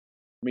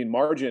 I mean,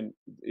 margin.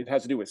 It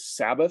has to do with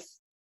Sabbath.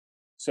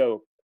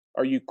 So,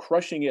 are you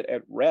crushing it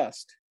at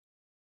rest?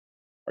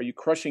 Are you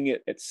crushing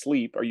it at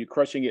sleep? Are you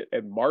crushing it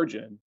at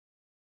margin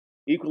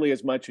equally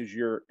as much as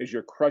you're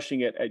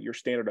crushing it at your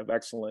standard of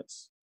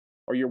excellence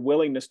or your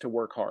willingness to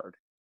work hard?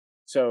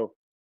 So,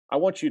 I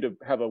want you to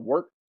have a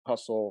work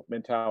hustle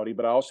mentality,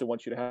 but I also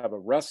want you to have a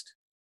rest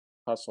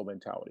hustle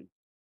mentality.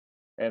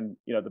 And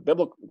the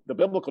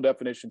biblical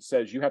definition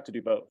says you have to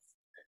do both.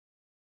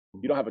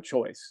 You don't have a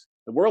choice.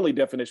 The worldly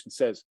definition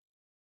says,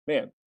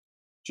 man,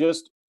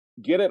 just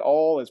get it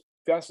all as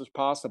fast as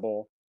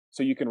possible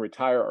so you can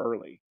retire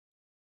early.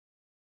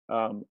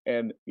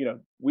 And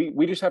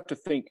we just have to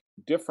think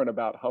different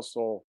about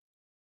hustle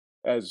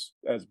as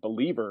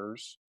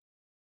believers,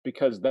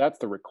 because that's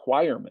the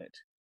requirement.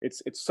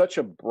 It's such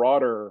a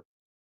broader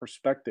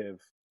perspective,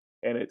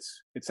 and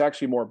it's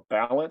actually more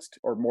balanced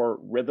or more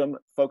rhythm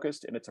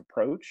focused in its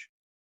approach.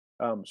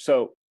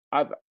 So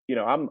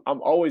I'm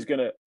always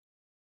gonna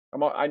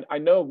I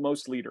know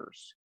most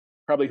leaders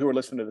probably who are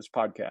listening to this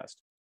podcast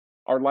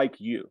are like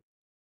you.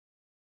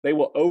 They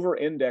will over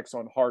index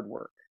on hard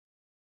work.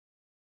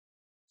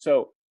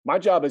 So my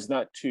job is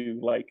to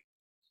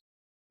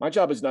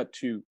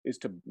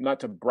not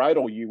to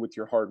bridle you with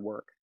your hard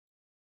work.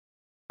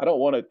 I don't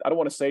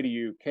want to say to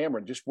you,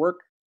 Cameron, just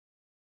work,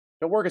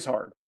 don't work as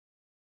hard.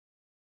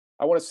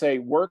 I want to say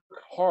work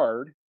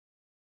hard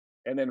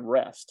and then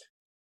rest.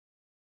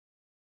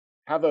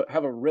 Have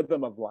a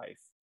rhythm of life,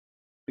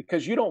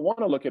 because you don't want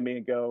to look at me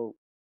and go,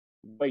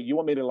 wait, you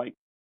want me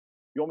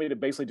to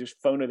basically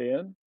just phone it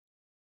in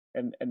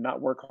and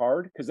not work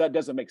hard, because that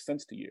doesn't make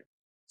sense to you.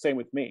 Same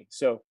with me.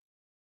 So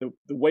the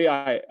way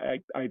I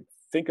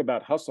think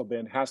about hustle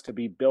then has to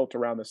be built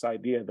around this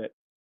idea that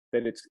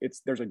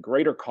there's a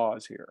greater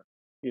cause here.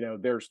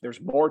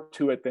 There's more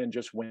to it than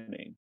just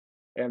winning.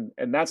 And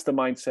that's the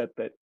mindset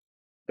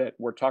that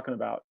we're talking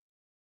about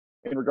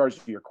in regards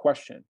to your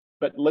question.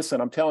 But listen,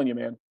 I'm telling you,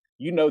 man,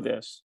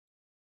 this.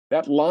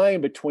 That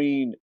line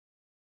between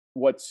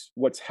what's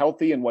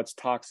healthy and what's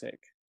toxic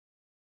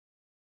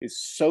is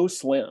so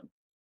slim.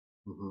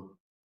 Hmm.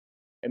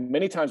 And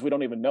many times we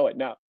don't even know it.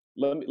 Now,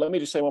 let me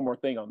just say one more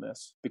thing on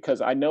this,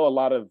 because I know a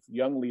lot of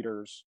young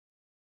leaders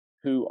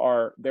who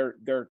are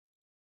they're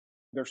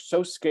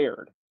so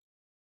scared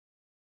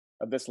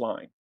of this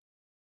line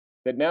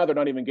that now they're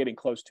not even getting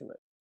close to it.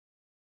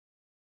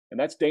 And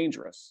that's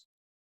dangerous,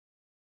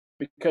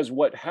 because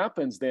what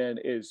happens then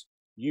is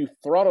you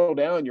throttle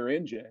down your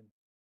engine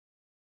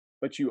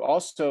but you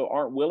also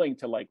aren't willing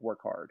to like work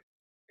hard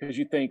because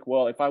you think,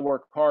 well, if I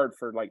work hard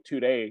for like 2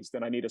 days,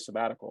 then I need a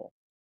sabbatical,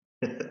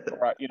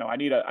 or I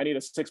need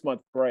a 6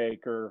 month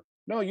break, or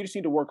no, you just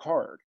need to work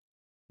hard.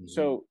 Mhm.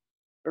 So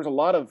there's a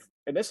lot of,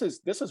 and this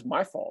is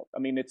my fault. I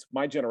mean, it's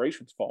my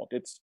generation's fault.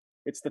 It's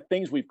the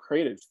things we've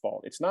created's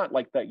fault. It's not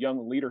like that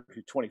young leader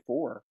who's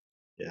 24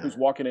 Yeah. who's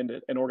walking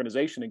into an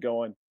organization and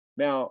going,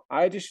 now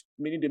I just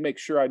need to make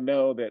sure I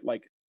know that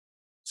like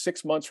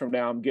 6 months from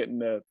now I'm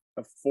getting a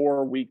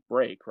 4 week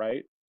break,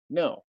 right?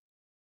 No,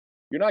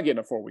 you're not getting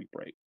a 4 week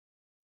break.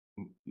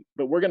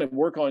 But we're going to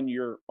work on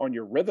your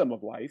rhythm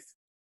of life.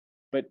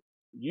 But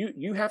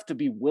you have to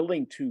be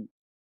willing to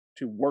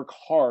work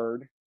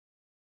hard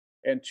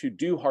and to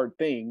do hard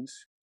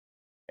things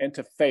and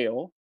to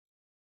fail,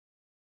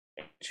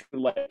 to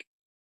like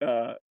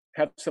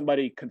have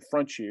somebody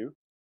confront you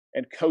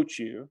and coach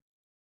you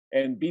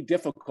and be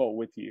difficult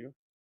with you.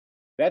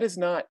 That is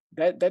not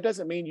that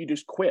doesn't mean you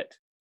just quit,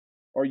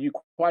 or you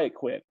quiet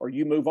quit, or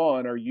you move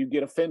on, or you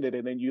get offended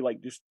and then you like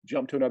just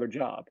jump to another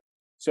job.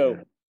 So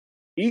Yeah.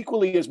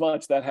 equally as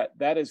much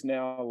that is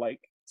now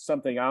like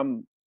something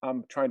I'm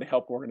trying to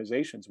help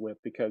organizations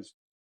with, because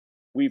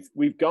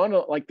we've gone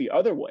like the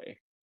other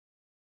way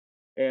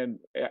and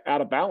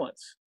out of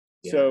balance.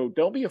 Yeah. So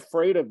don't be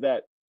afraid of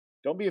that.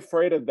 Don't be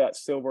afraid of that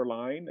silver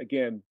line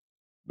again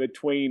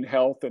between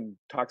health and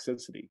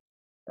toxicity.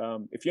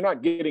 If you're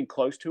not getting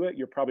close to it,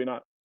 you're probably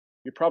not.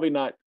 You're probably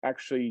not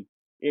actually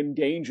in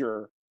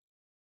danger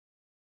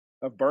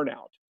of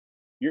burnout.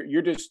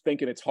 You're just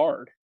thinking it's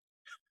hard.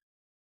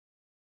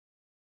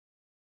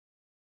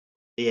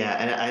 Yeah,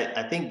 and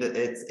I think that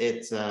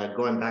it's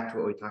going back to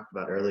what we talked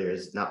about earlier,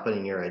 is not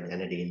putting your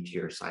identity into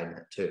your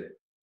assignment too.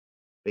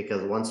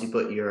 Because once you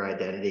put your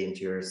identity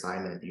into your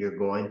assignment, you're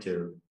going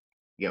to,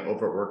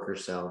 overwork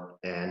yourself,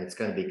 and it's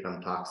going to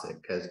become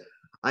toxic. Because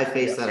I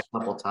faced that Yes. a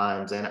couple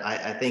times, and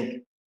I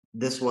think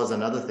this was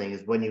another thing,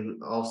 is when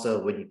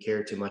you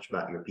care too much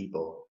about your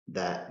people,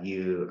 that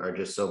you are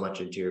just so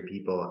much into your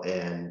people,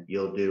 and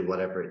you'll do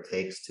whatever it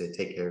takes to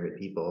take care of your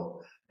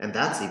people, and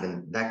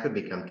that could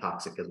become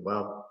toxic as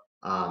well.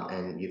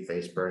 And you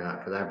face burnout.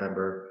 Because I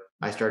remember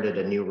I started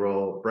a new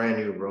role, brand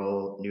new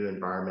role, new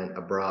environment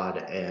abroad,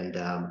 and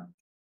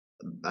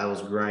I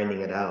was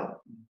grinding it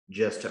out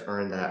just to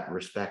earn that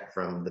respect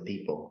from the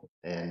people.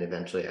 And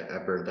eventually I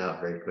burned out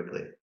very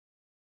quickly.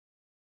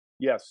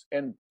 Yes.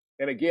 And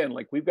again,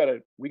 like we got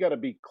to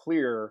be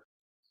clear.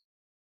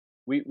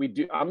 We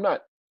do. I'm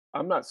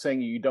not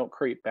saying you don't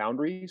create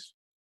boundaries,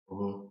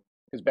 Mhm.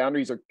 because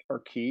boundaries are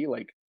key.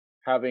 Like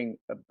having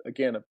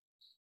again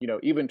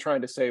even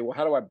trying to say, well,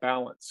 how do I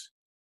balance?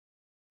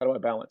 How do I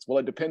balance? Well,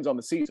 it depends on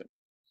the season.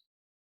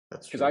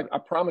 That's Because true. I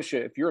promise you,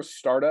 if you're a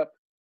startup,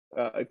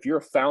 if you're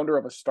a founder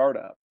of a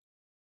startup,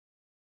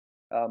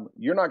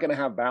 you're not going to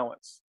have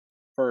balance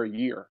for a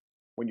year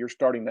when you're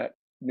starting that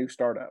new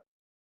startup.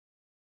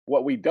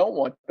 What we don't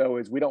want, though,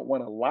 is we don't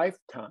want a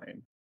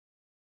lifetime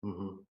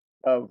Hmm.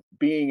 of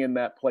being in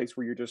that place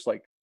where you're just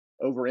like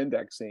over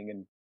indexing,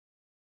 and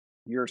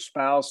your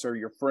spouse or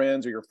your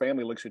friends or your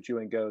family looks at you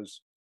and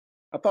goes,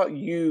 I thought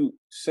you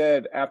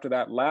said after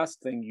that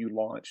last thing you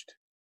launched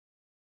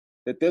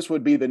that this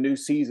would be the new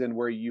season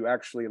where you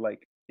actually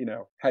like,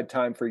 had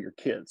time for your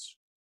kids.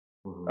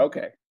 Hmm.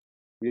 Okay.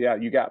 Yeah,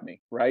 you got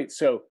me. Right.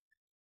 So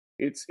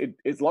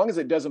as long as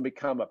it doesn't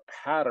become a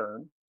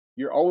pattern,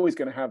 you're always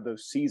going to have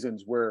those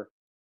seasons where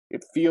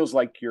it feels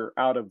like you're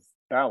out of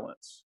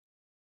balance.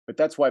 But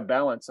that's why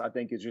balance, I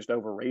think, is just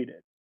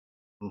overrated.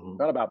 Hmm.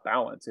 Not about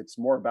balance. It's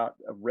more about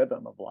a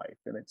rhythm of life.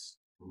 And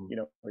Hmm.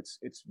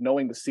 it's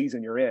knowing the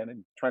season you're in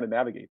and trying to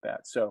navigate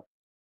that. So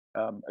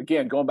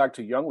again, going back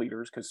to young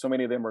leaders, because so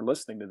many of them are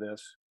listening to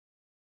this,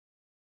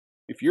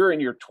 if you're in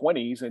your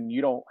 20s and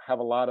you don't have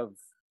a lot of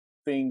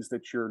things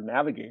that you're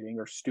navigating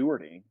or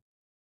stewarding,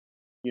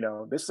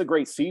 this is a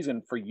great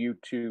season for you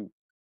to,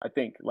 I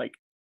think, like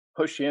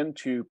push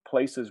into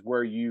places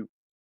where you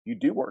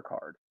do work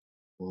hard,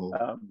 Hmm.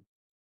 um,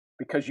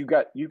 because you've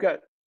got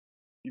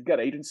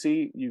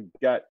agency, you've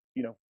got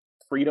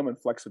freedom and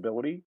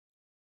flexibility,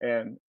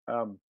 and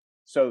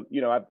so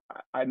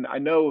I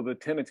know the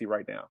tendency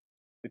right now.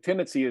 The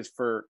tendency is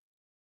for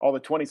all the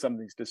 20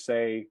 somethings to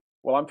say,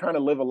 "Well, I'm trying to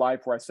live a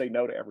life where I say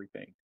no to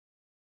everything,"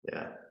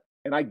 Yeah.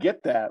 and I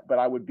get that, but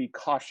I would be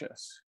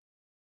cautious,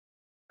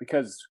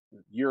 because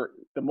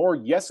the more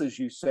yeses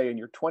you say in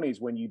your 20s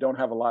when you don't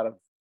have a lot of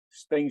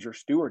things you're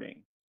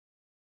stewarding,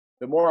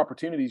 the more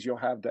opportunities you'll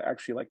have to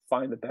actually like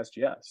find the best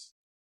yes.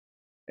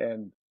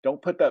 And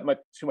don't put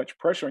too much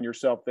pressure on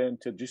yourself then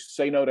to just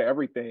say no to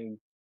everything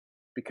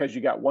because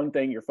you got one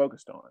thing you're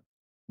focused on.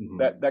 Hmm.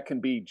 That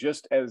can be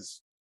just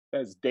as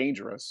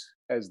dangerous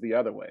as the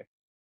other way.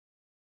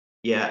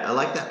 Yeah, I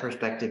like that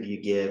perspective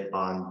you give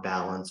on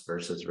balance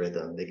versus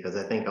rhythm, because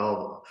I think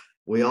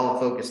we all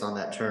focus on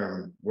that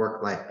term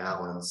work-life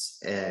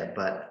balance,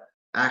 but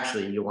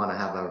actually you want to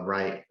have a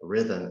right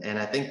rhythm. And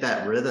I think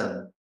that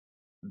rhythm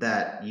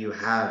that you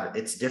have,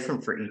 it's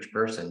different for each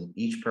person.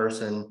 Each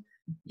person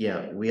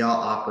we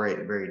all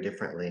operate very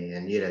differently.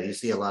 And, you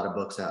see a lot of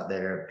books out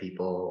there of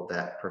people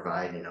that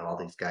provide, all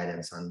these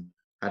guidance on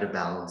how to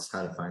balance,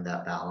 how to find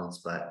that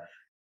balance. But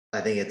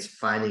I think it's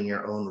finding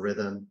your own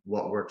rhythm,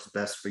 what works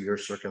best for your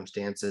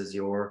circumstances,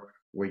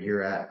 where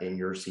you're at in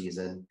your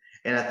season.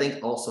 And I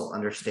think also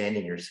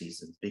understanding your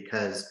seasons,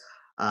 because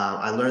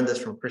I learned this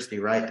from Christy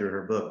Wright through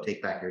her book,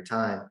 Take Back Your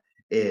Time,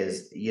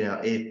 is,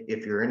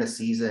 if you're in a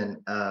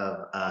season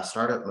of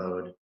startup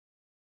mode,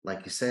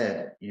 like you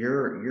said,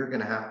 you're going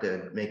to have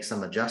to make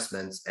some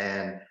adjustments,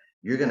 and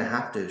you're going to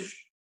have to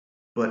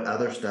put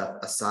other stuff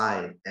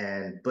aside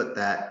and put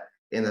that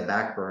in the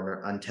back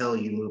burner until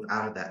you move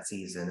out of that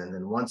season. And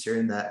then once you're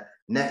in that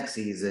next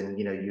season,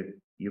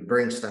 you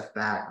bring stuff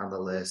back on the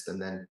list and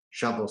then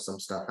shovel some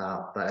stuff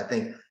out. But I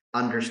think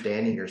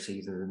understanding your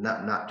season and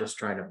not just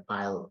trying to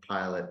pile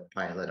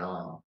it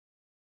on.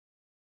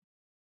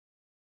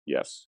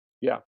 Yes.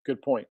 Yeah.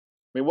 Good point.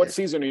 I mean, what Yeah.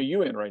 season are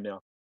you in right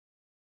now?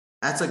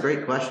 That's a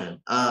great question.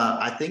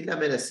 I think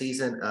I'm in a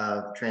season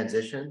of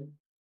transition.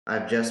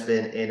 I've just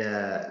been in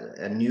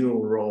a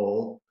new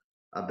role,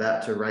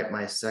 about to write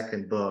my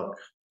second book.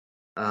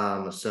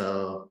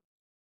 So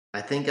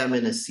I think I'm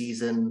in a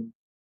season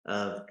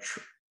of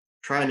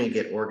trying to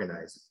get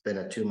organized. It's been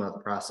a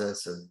 2-month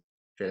process of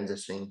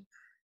transitioning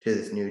to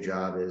this new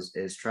job.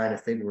 Is trying to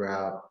figure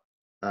out,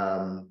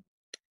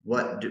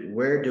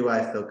 where do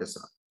I focus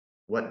on?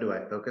 What do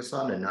I focus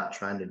on, and not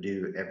trying to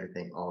do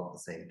everything all at the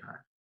same time,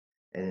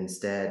 and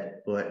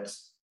instead put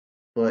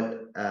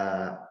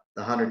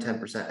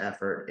 110%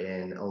 effort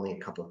in only a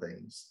couple of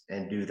things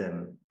and do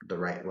them the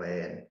right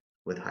way and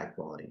with high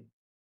quality.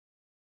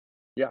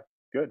 Yeah.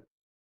 Good.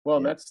 Well,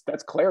 and Yeah.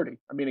 that's clarity.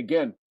 I mean,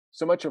 again,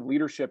 so much of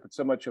leadership and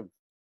so much of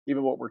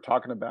even what we're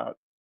talking about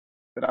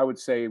that I would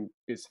say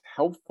is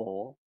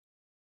helpful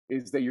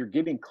is that you're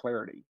getting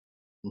clarity.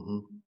 Hmm.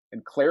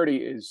 And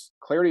clarity is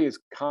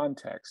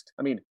context.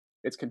 I mean,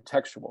 it's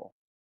contextual.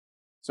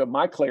 So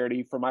my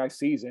clarity for my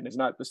season is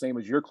not the same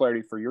as your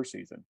clarity for your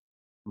season.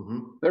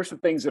 Hmm. There's some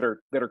things that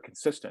are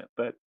consistent,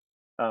 but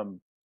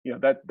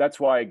that's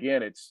why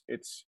again it's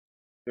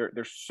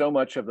there's so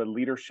much of the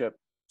leadership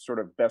sort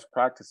of best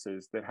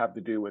practices that have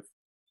to do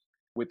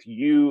with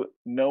you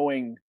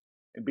knowing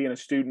and being a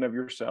student of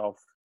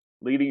yourself,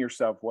 leading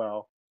yourself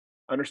well,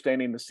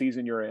 understanding the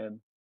season you're in,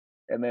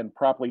 and then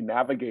properly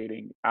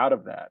navigating out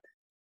of that.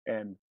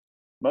 And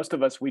most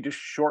of us, we just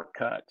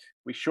shortcut.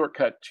 We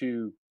shortcut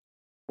to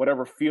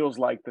whatever feels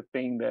like the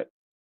thing that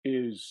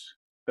is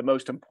the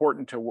most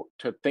important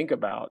to think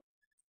about,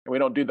 and we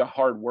don't do the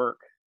hard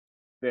work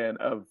then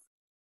of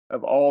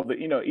all the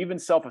even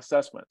self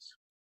assessments,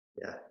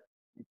 Yeah.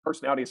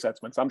 personality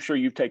assessments. I'm sure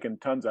you've taken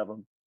tons of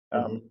them,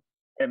 um, Hmm.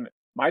 and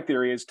my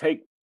theory is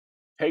take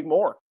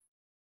more.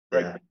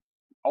 Right, Yeah.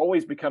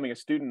 always becoming a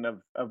student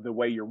of the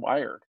way you're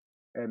wired,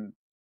 and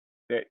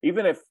that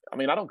even if I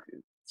mean I don't.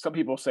 Some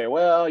people say,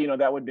 well,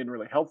 that one didn't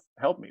really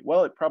help me.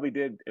 Well, it probably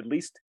did at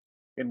least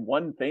in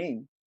one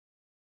thing,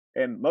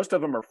 and most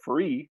of them are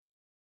free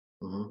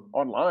Hmm.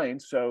 online,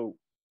 so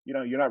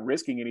you're not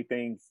risking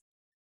anything.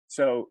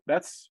 So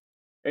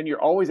and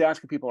you're always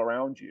asking people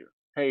around you,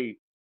 hey,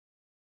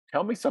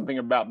 tell me something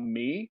about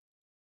me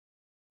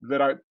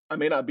that I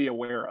may not be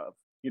aware of.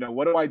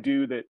 What do I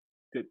do that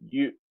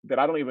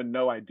I don't even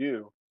know I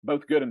do,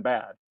 both good and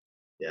bad.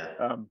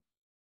 Yeah.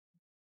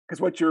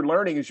 Because what you're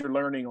learning is you're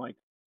learning, like,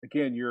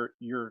 again,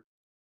 the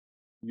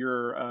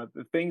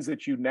things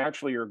that you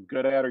naturally are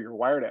good at or you're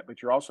wired at,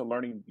 but you're also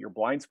learning your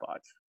blind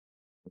spots.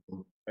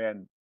 Mhm.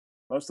 And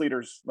most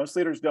leaders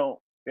don't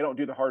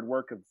do the hard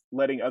work of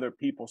letting other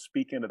people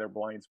speak into their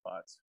blind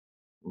spots.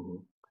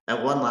 Mhm.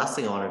 And one last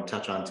thing I wanted to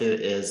touch on too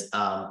is,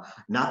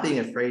 not being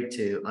afraid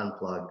to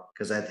unplug,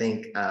 because I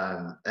think,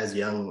 as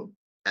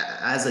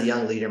a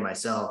young leader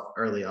myself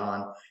early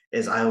on,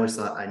 is I always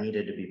thought I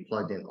needed to be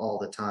plugged in all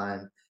the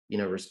time.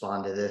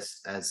 Respond to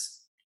this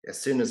as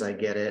soon as I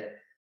get it.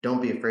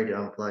 Don't be afraid to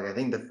unplug. I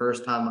think the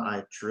first time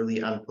I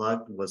truly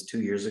unplugged was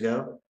 2 years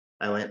ago.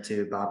 I went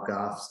to Bob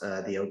Goff's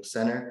the Oak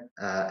Center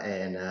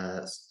in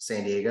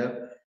San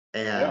Diego,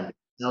 Yeah. and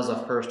that was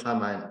the first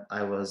time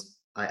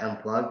I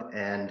unplugged,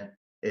 and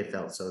it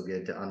felt so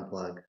good to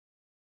unplug.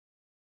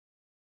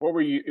 What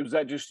were you? Was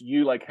that just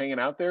you like hanging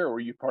out there, or were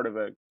you part of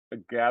a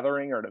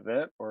gathering or an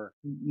event? Or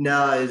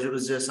No, it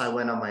was just I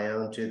went on my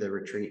own to the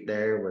retreat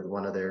there with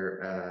one of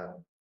their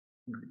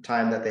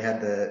time that they had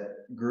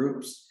the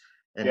groups,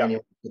 and yeah,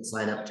 anyone could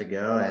sign up to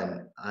go,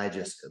 and I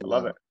just I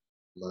love it.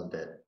 loved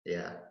it.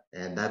 Yeah.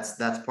 And that's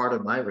part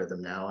of my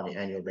rhythm now on an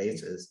annual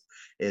basis,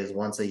 is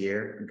once a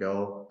year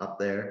go up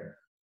there,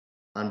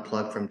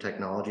 unplug from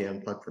technology,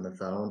 unplug from the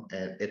phone,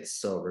 and it's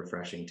so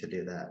refreshing to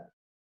do that.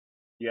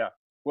 Yeah.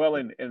 Well,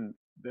 and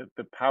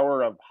the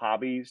power of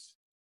hobbies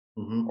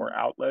or Hmm.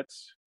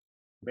 outlets,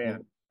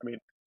 man. I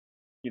mean,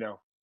 you know,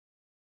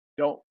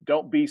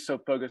 don't be so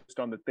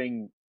focused on the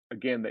thing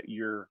again that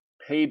you're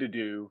paid to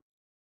do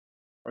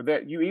or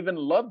that you even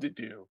love to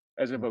do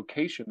as a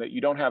vocation, that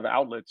you don't have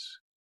outlets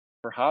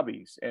for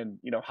hobbies. And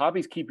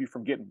hobbies keep you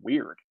from getting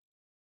weird.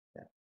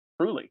 Yeah.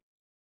 Truly.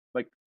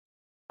 Like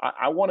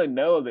I want to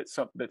know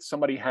that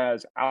somebody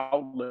has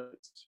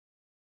outlets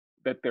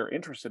that they're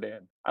interested in.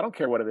 I don't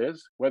care what it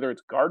is, whether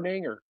it's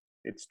gardening or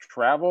it's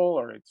travel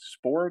or it's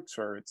sports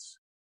or it's,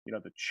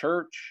 the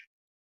church,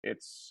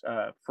 it's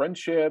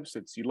friendships,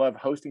 it's you love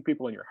hosting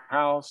people in your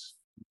house,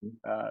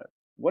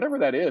 whatever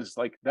that is.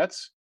 Like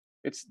that's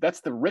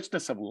the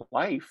richness of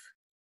life.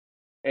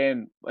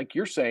 And like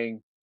you're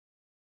saying,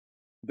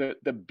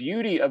 the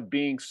beauty of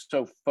being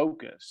so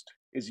focused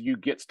is you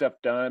get stuff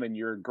done and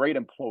you're a great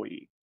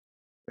employee.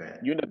 Right.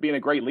 You end up being a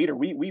great leader.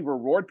 We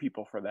reward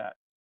people for that.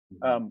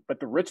 But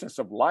the richness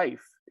of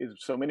life is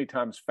so many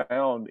times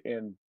found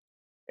in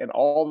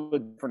all the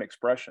different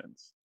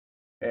expressions.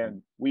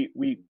 And we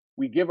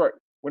give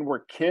when we're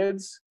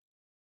kids,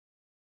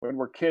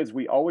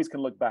 we always can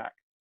look back.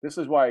 This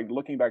is why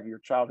looking back at your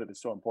childhood is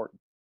so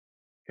important,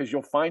 because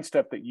you'll find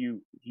stuff that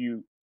you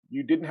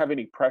didn't have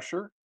any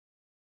pressure,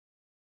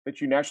 that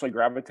you naturally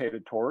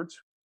gravitated towards,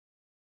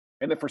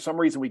 and that for some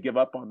reason we give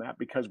up on that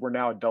because we're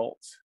now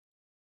adults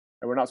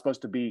and we're not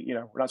supposed to be,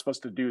 we're not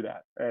supposed to do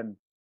that. And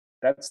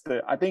that's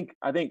I think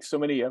so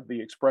many of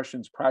the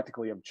expressions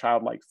practically of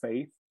childlike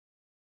faith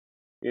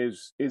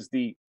is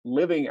the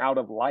living out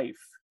of life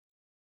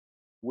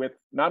with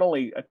not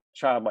only a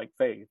childlike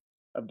faith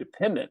of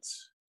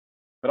dependence,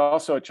 but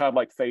also a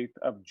childlike faith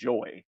of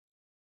joy.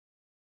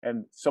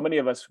 And so many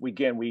of us, we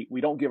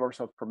don't give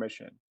ourselves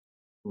permission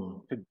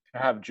to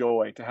have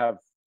joy, to have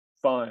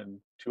fun,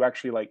 to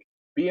actually like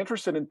be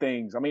interested in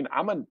things. I mean,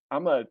 I'm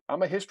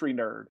a history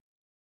nerd,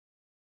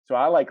 so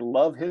I like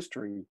love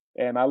history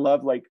and I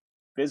love like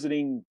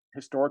visiting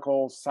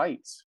historical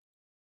sites.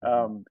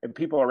 And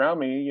people around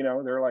me,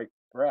 they're like,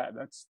 Brad,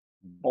 that's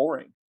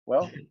boring.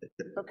 Well,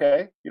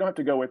 okay, you don't have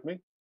to go with me.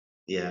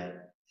 Yeah.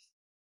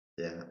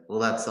 Yeah. Well,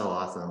 that's so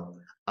awesome.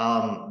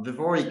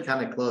 Before we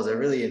kind of close, I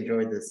really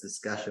enjoyed this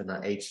discussion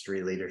on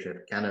H3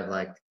 leadership. Kind of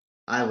like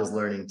I was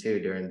learning too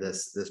during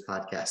this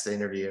podcast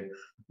interview.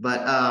 But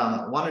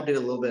I want to do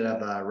a little bit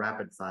of a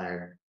rapid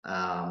fire.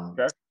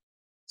 Okay.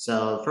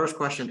 So the first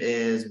question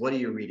is, what are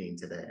you reading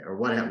today? Or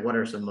what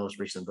are some most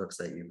recent books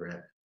that you've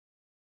read?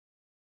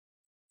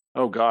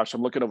 Oh gosh,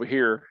 I'm looking over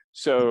here.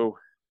 So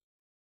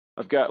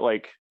I've got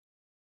like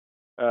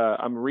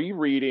I'm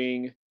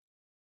rereading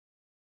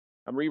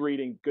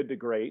Good to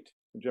Great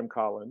from Jim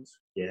Collins.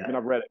 Yeah. I mean,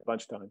 I've read it a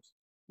bunch of times.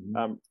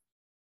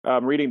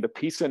 I'm reading The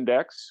Peace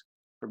Index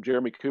from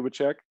Jeremy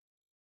Kubicek.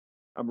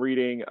 I'm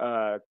reading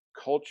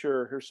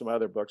Culture. Here's some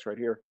other books right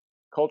here.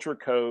 Culture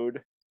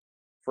Code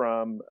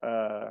from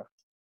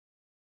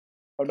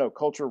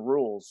Culture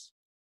Rules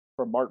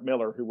from Mark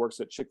Miller, who works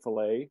at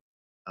Chick-fil-A.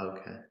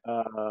 Okay.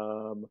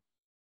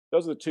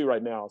 Those are the two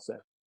right now, I'll say.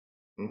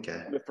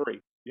 Okay. The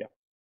three. Yeah.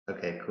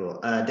 Okay, cool.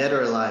 Dead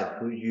or alive,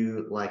 who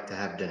you like to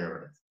have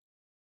dinner with?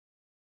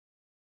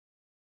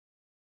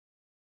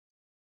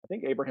 I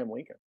think Abraham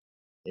Lincoln.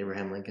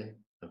 Abraham Lincoln?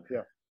 Okay.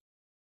 Yeah.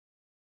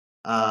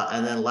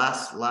 And then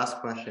last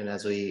question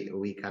as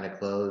we kind of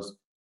close.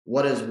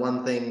 What is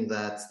one thing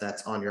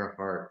that's on your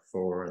heart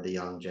for the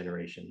young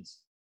generations?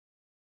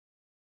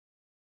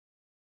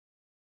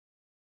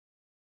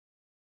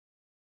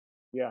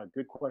 Yeah,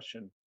 good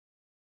question.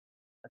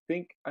 I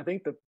think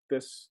that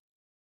this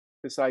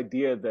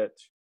idea that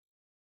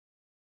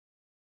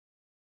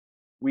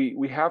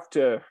we have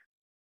to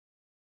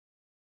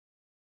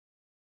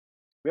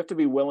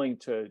be willing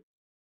to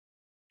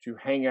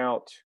hang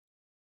out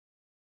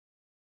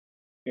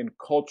in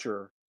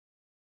culture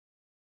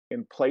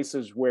in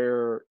places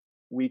where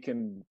we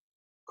can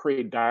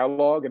create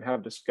dialogue and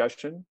have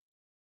discussion,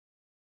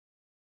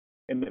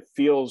 and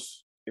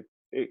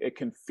it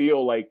can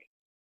feel like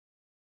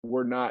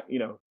we're not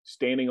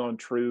standing on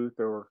truth,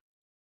 or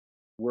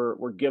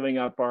we're giving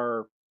up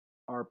our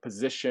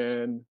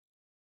position.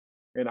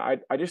 And I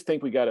just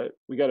think we gotta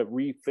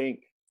rethink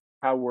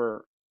how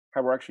we're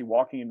actually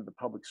walking into the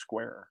public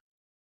square.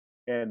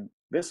 And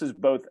this is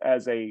both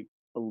as a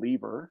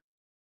believer,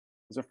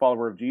 as a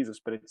follower of Jesus,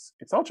 but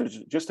it's also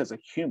just as a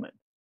human.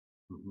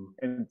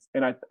 And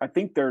I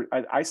think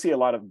I see a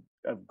lot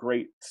of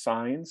great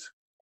signs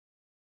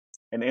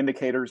and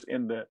indicators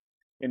in the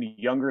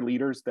younger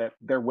leaders that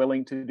they're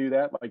willing to do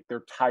that. Like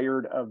they're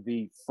tired of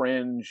the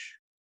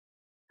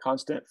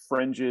constant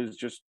fringes,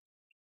 just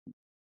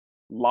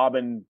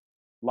lobbing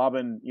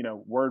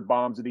word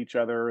bombs at each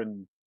other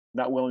and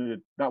not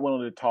willing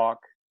to talk.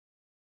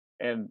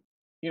 And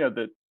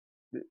the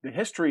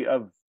history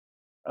of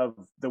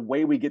the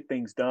way we get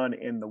things done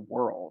in the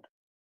world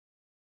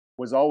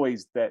was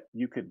always that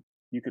you could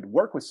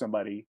work with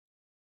somebody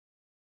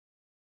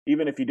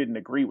even if you didn't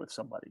agree with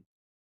somebody.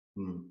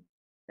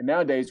 And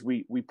nowadays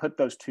we put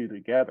those two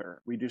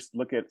together. We just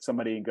look at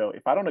somebody and go,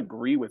 if I don't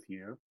agree with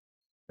you,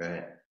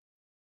 right,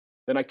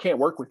 then I can't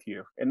work with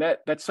you. And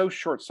that's so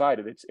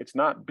short-sighted. It's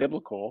not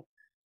biblical,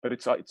 but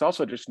it's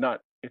also just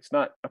not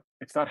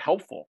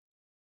helpful.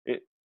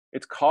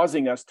 It's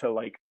causing us to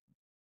like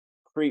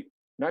create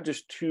not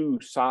just two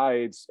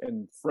sides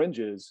and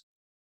fringes,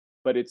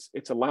 but it's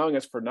allowing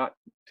us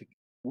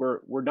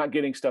we're not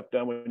getting stuff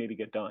done we need to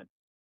get done,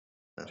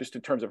 just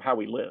in terms of how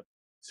we live.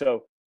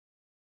 So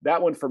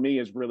that one for me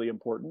is really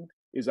important,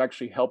 is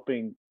actually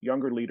helping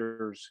younger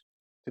leaders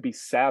to be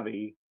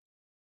savvy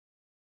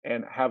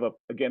and have a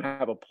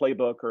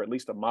playbook, or at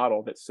least a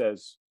model that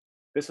says,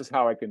 this is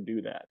how I can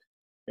do that.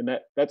 And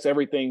that's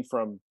everything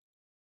from,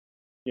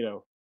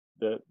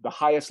 the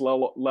highest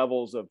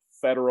levels of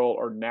federal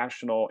or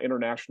national,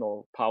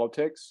 international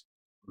politics,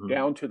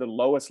 down to the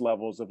lowest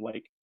levels of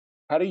like,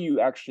 how do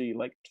you actually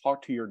like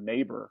talk to your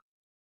neighbor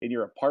in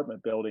your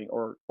apartment building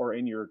or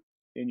in your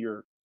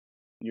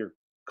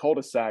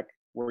cul-de-sac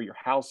where your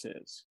house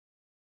is,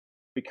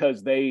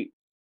 because they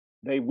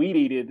weed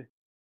eated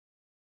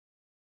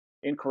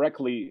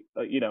incorrectly,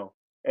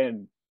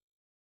 and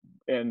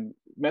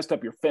messed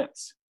up your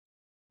fence.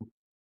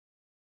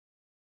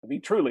 I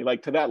mean, truly,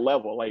 like to that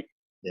level, like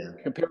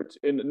compared to,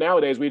 and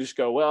nowadays we just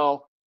go,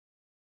 well,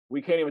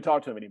 we can't even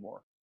talk to them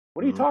anymore.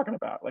 What are you talking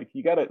about? Like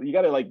you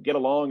gotta like get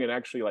along and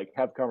actually like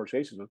have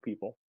conversations with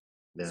people.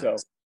 Yeah. So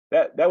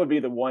that would be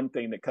the one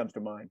thing that comes to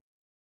mind.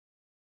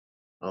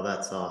 Oh,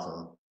 that's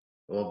awesome.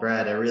 Well,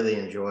 Brad, I really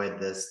enjoyed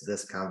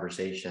this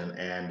conversation,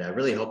 and I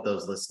really hope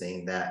those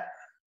listening that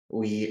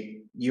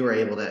you were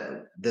able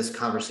to, this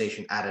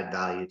conversation added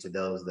value to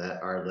those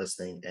that are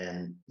listening.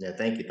 And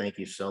thank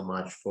you so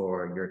much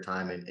for your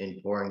time in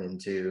pouring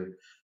into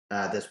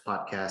this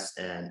podcast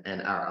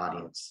and our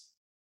audience.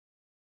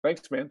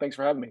 Thanks, man. Thanks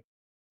for having me.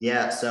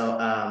 Yeah. So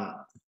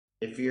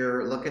if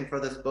you're looking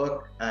for this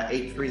book,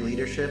 H3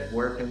 Leadership,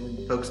 where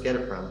can folks get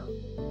it from?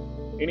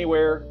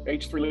 Anywhere.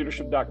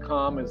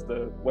 H3leadership.com is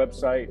the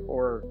website,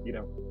 or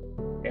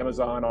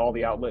Amazon, all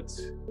the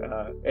outlets,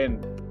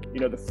 and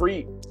the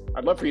free.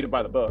 I'd love for you to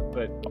buy the book,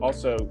 but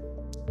also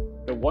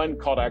the one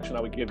call to action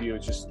I would give you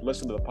is just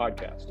listen to the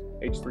podcast,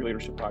 H3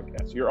 Leadership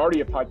Podcast. You're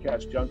already a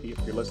podcast junkie if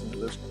you're listening to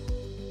this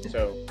one,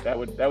 so that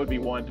would be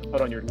one to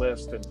put on your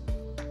list, and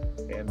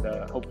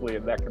hopefully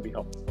that can be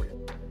helpful for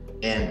you.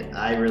 And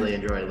I really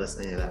enjoy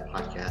listening to that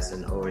podcast,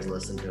 and always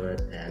listen to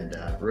it, and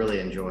really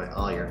enjoy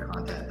all your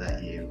content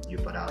that you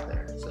put out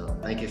there. So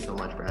thank you so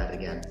much, Brad,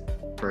 again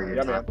for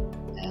your time,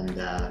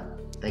 and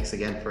thanks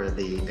again for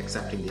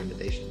accepting the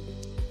invitation.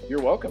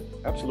 You're welcome.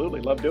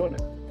 Absolutely. Love doing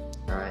it.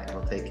 All right.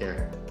 Well, take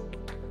care.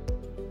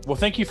 Well,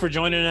 thank you for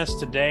joining us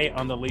today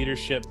on the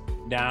Leadership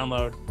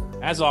Download.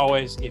 As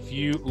always, if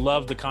you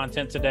love the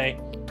content today,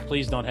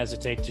 please don't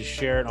hesitate to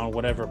share it on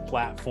whatever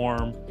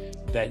platform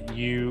that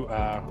you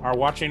are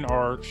watching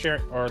or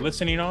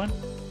listening on.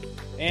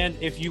 And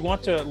if you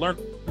want to learn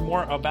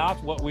more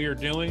about what we are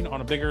doing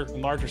on a bigger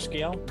and larger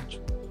scale,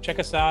 check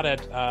us out at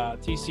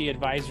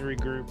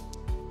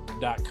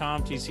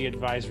tcadvisorygroup.com,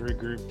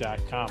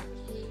 tcadvisorygroup.com.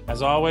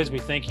 As always, we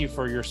thank you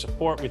for your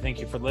support. We thank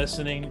you for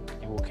listening,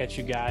 and we'll catch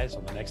you guys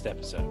on the next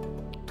episode.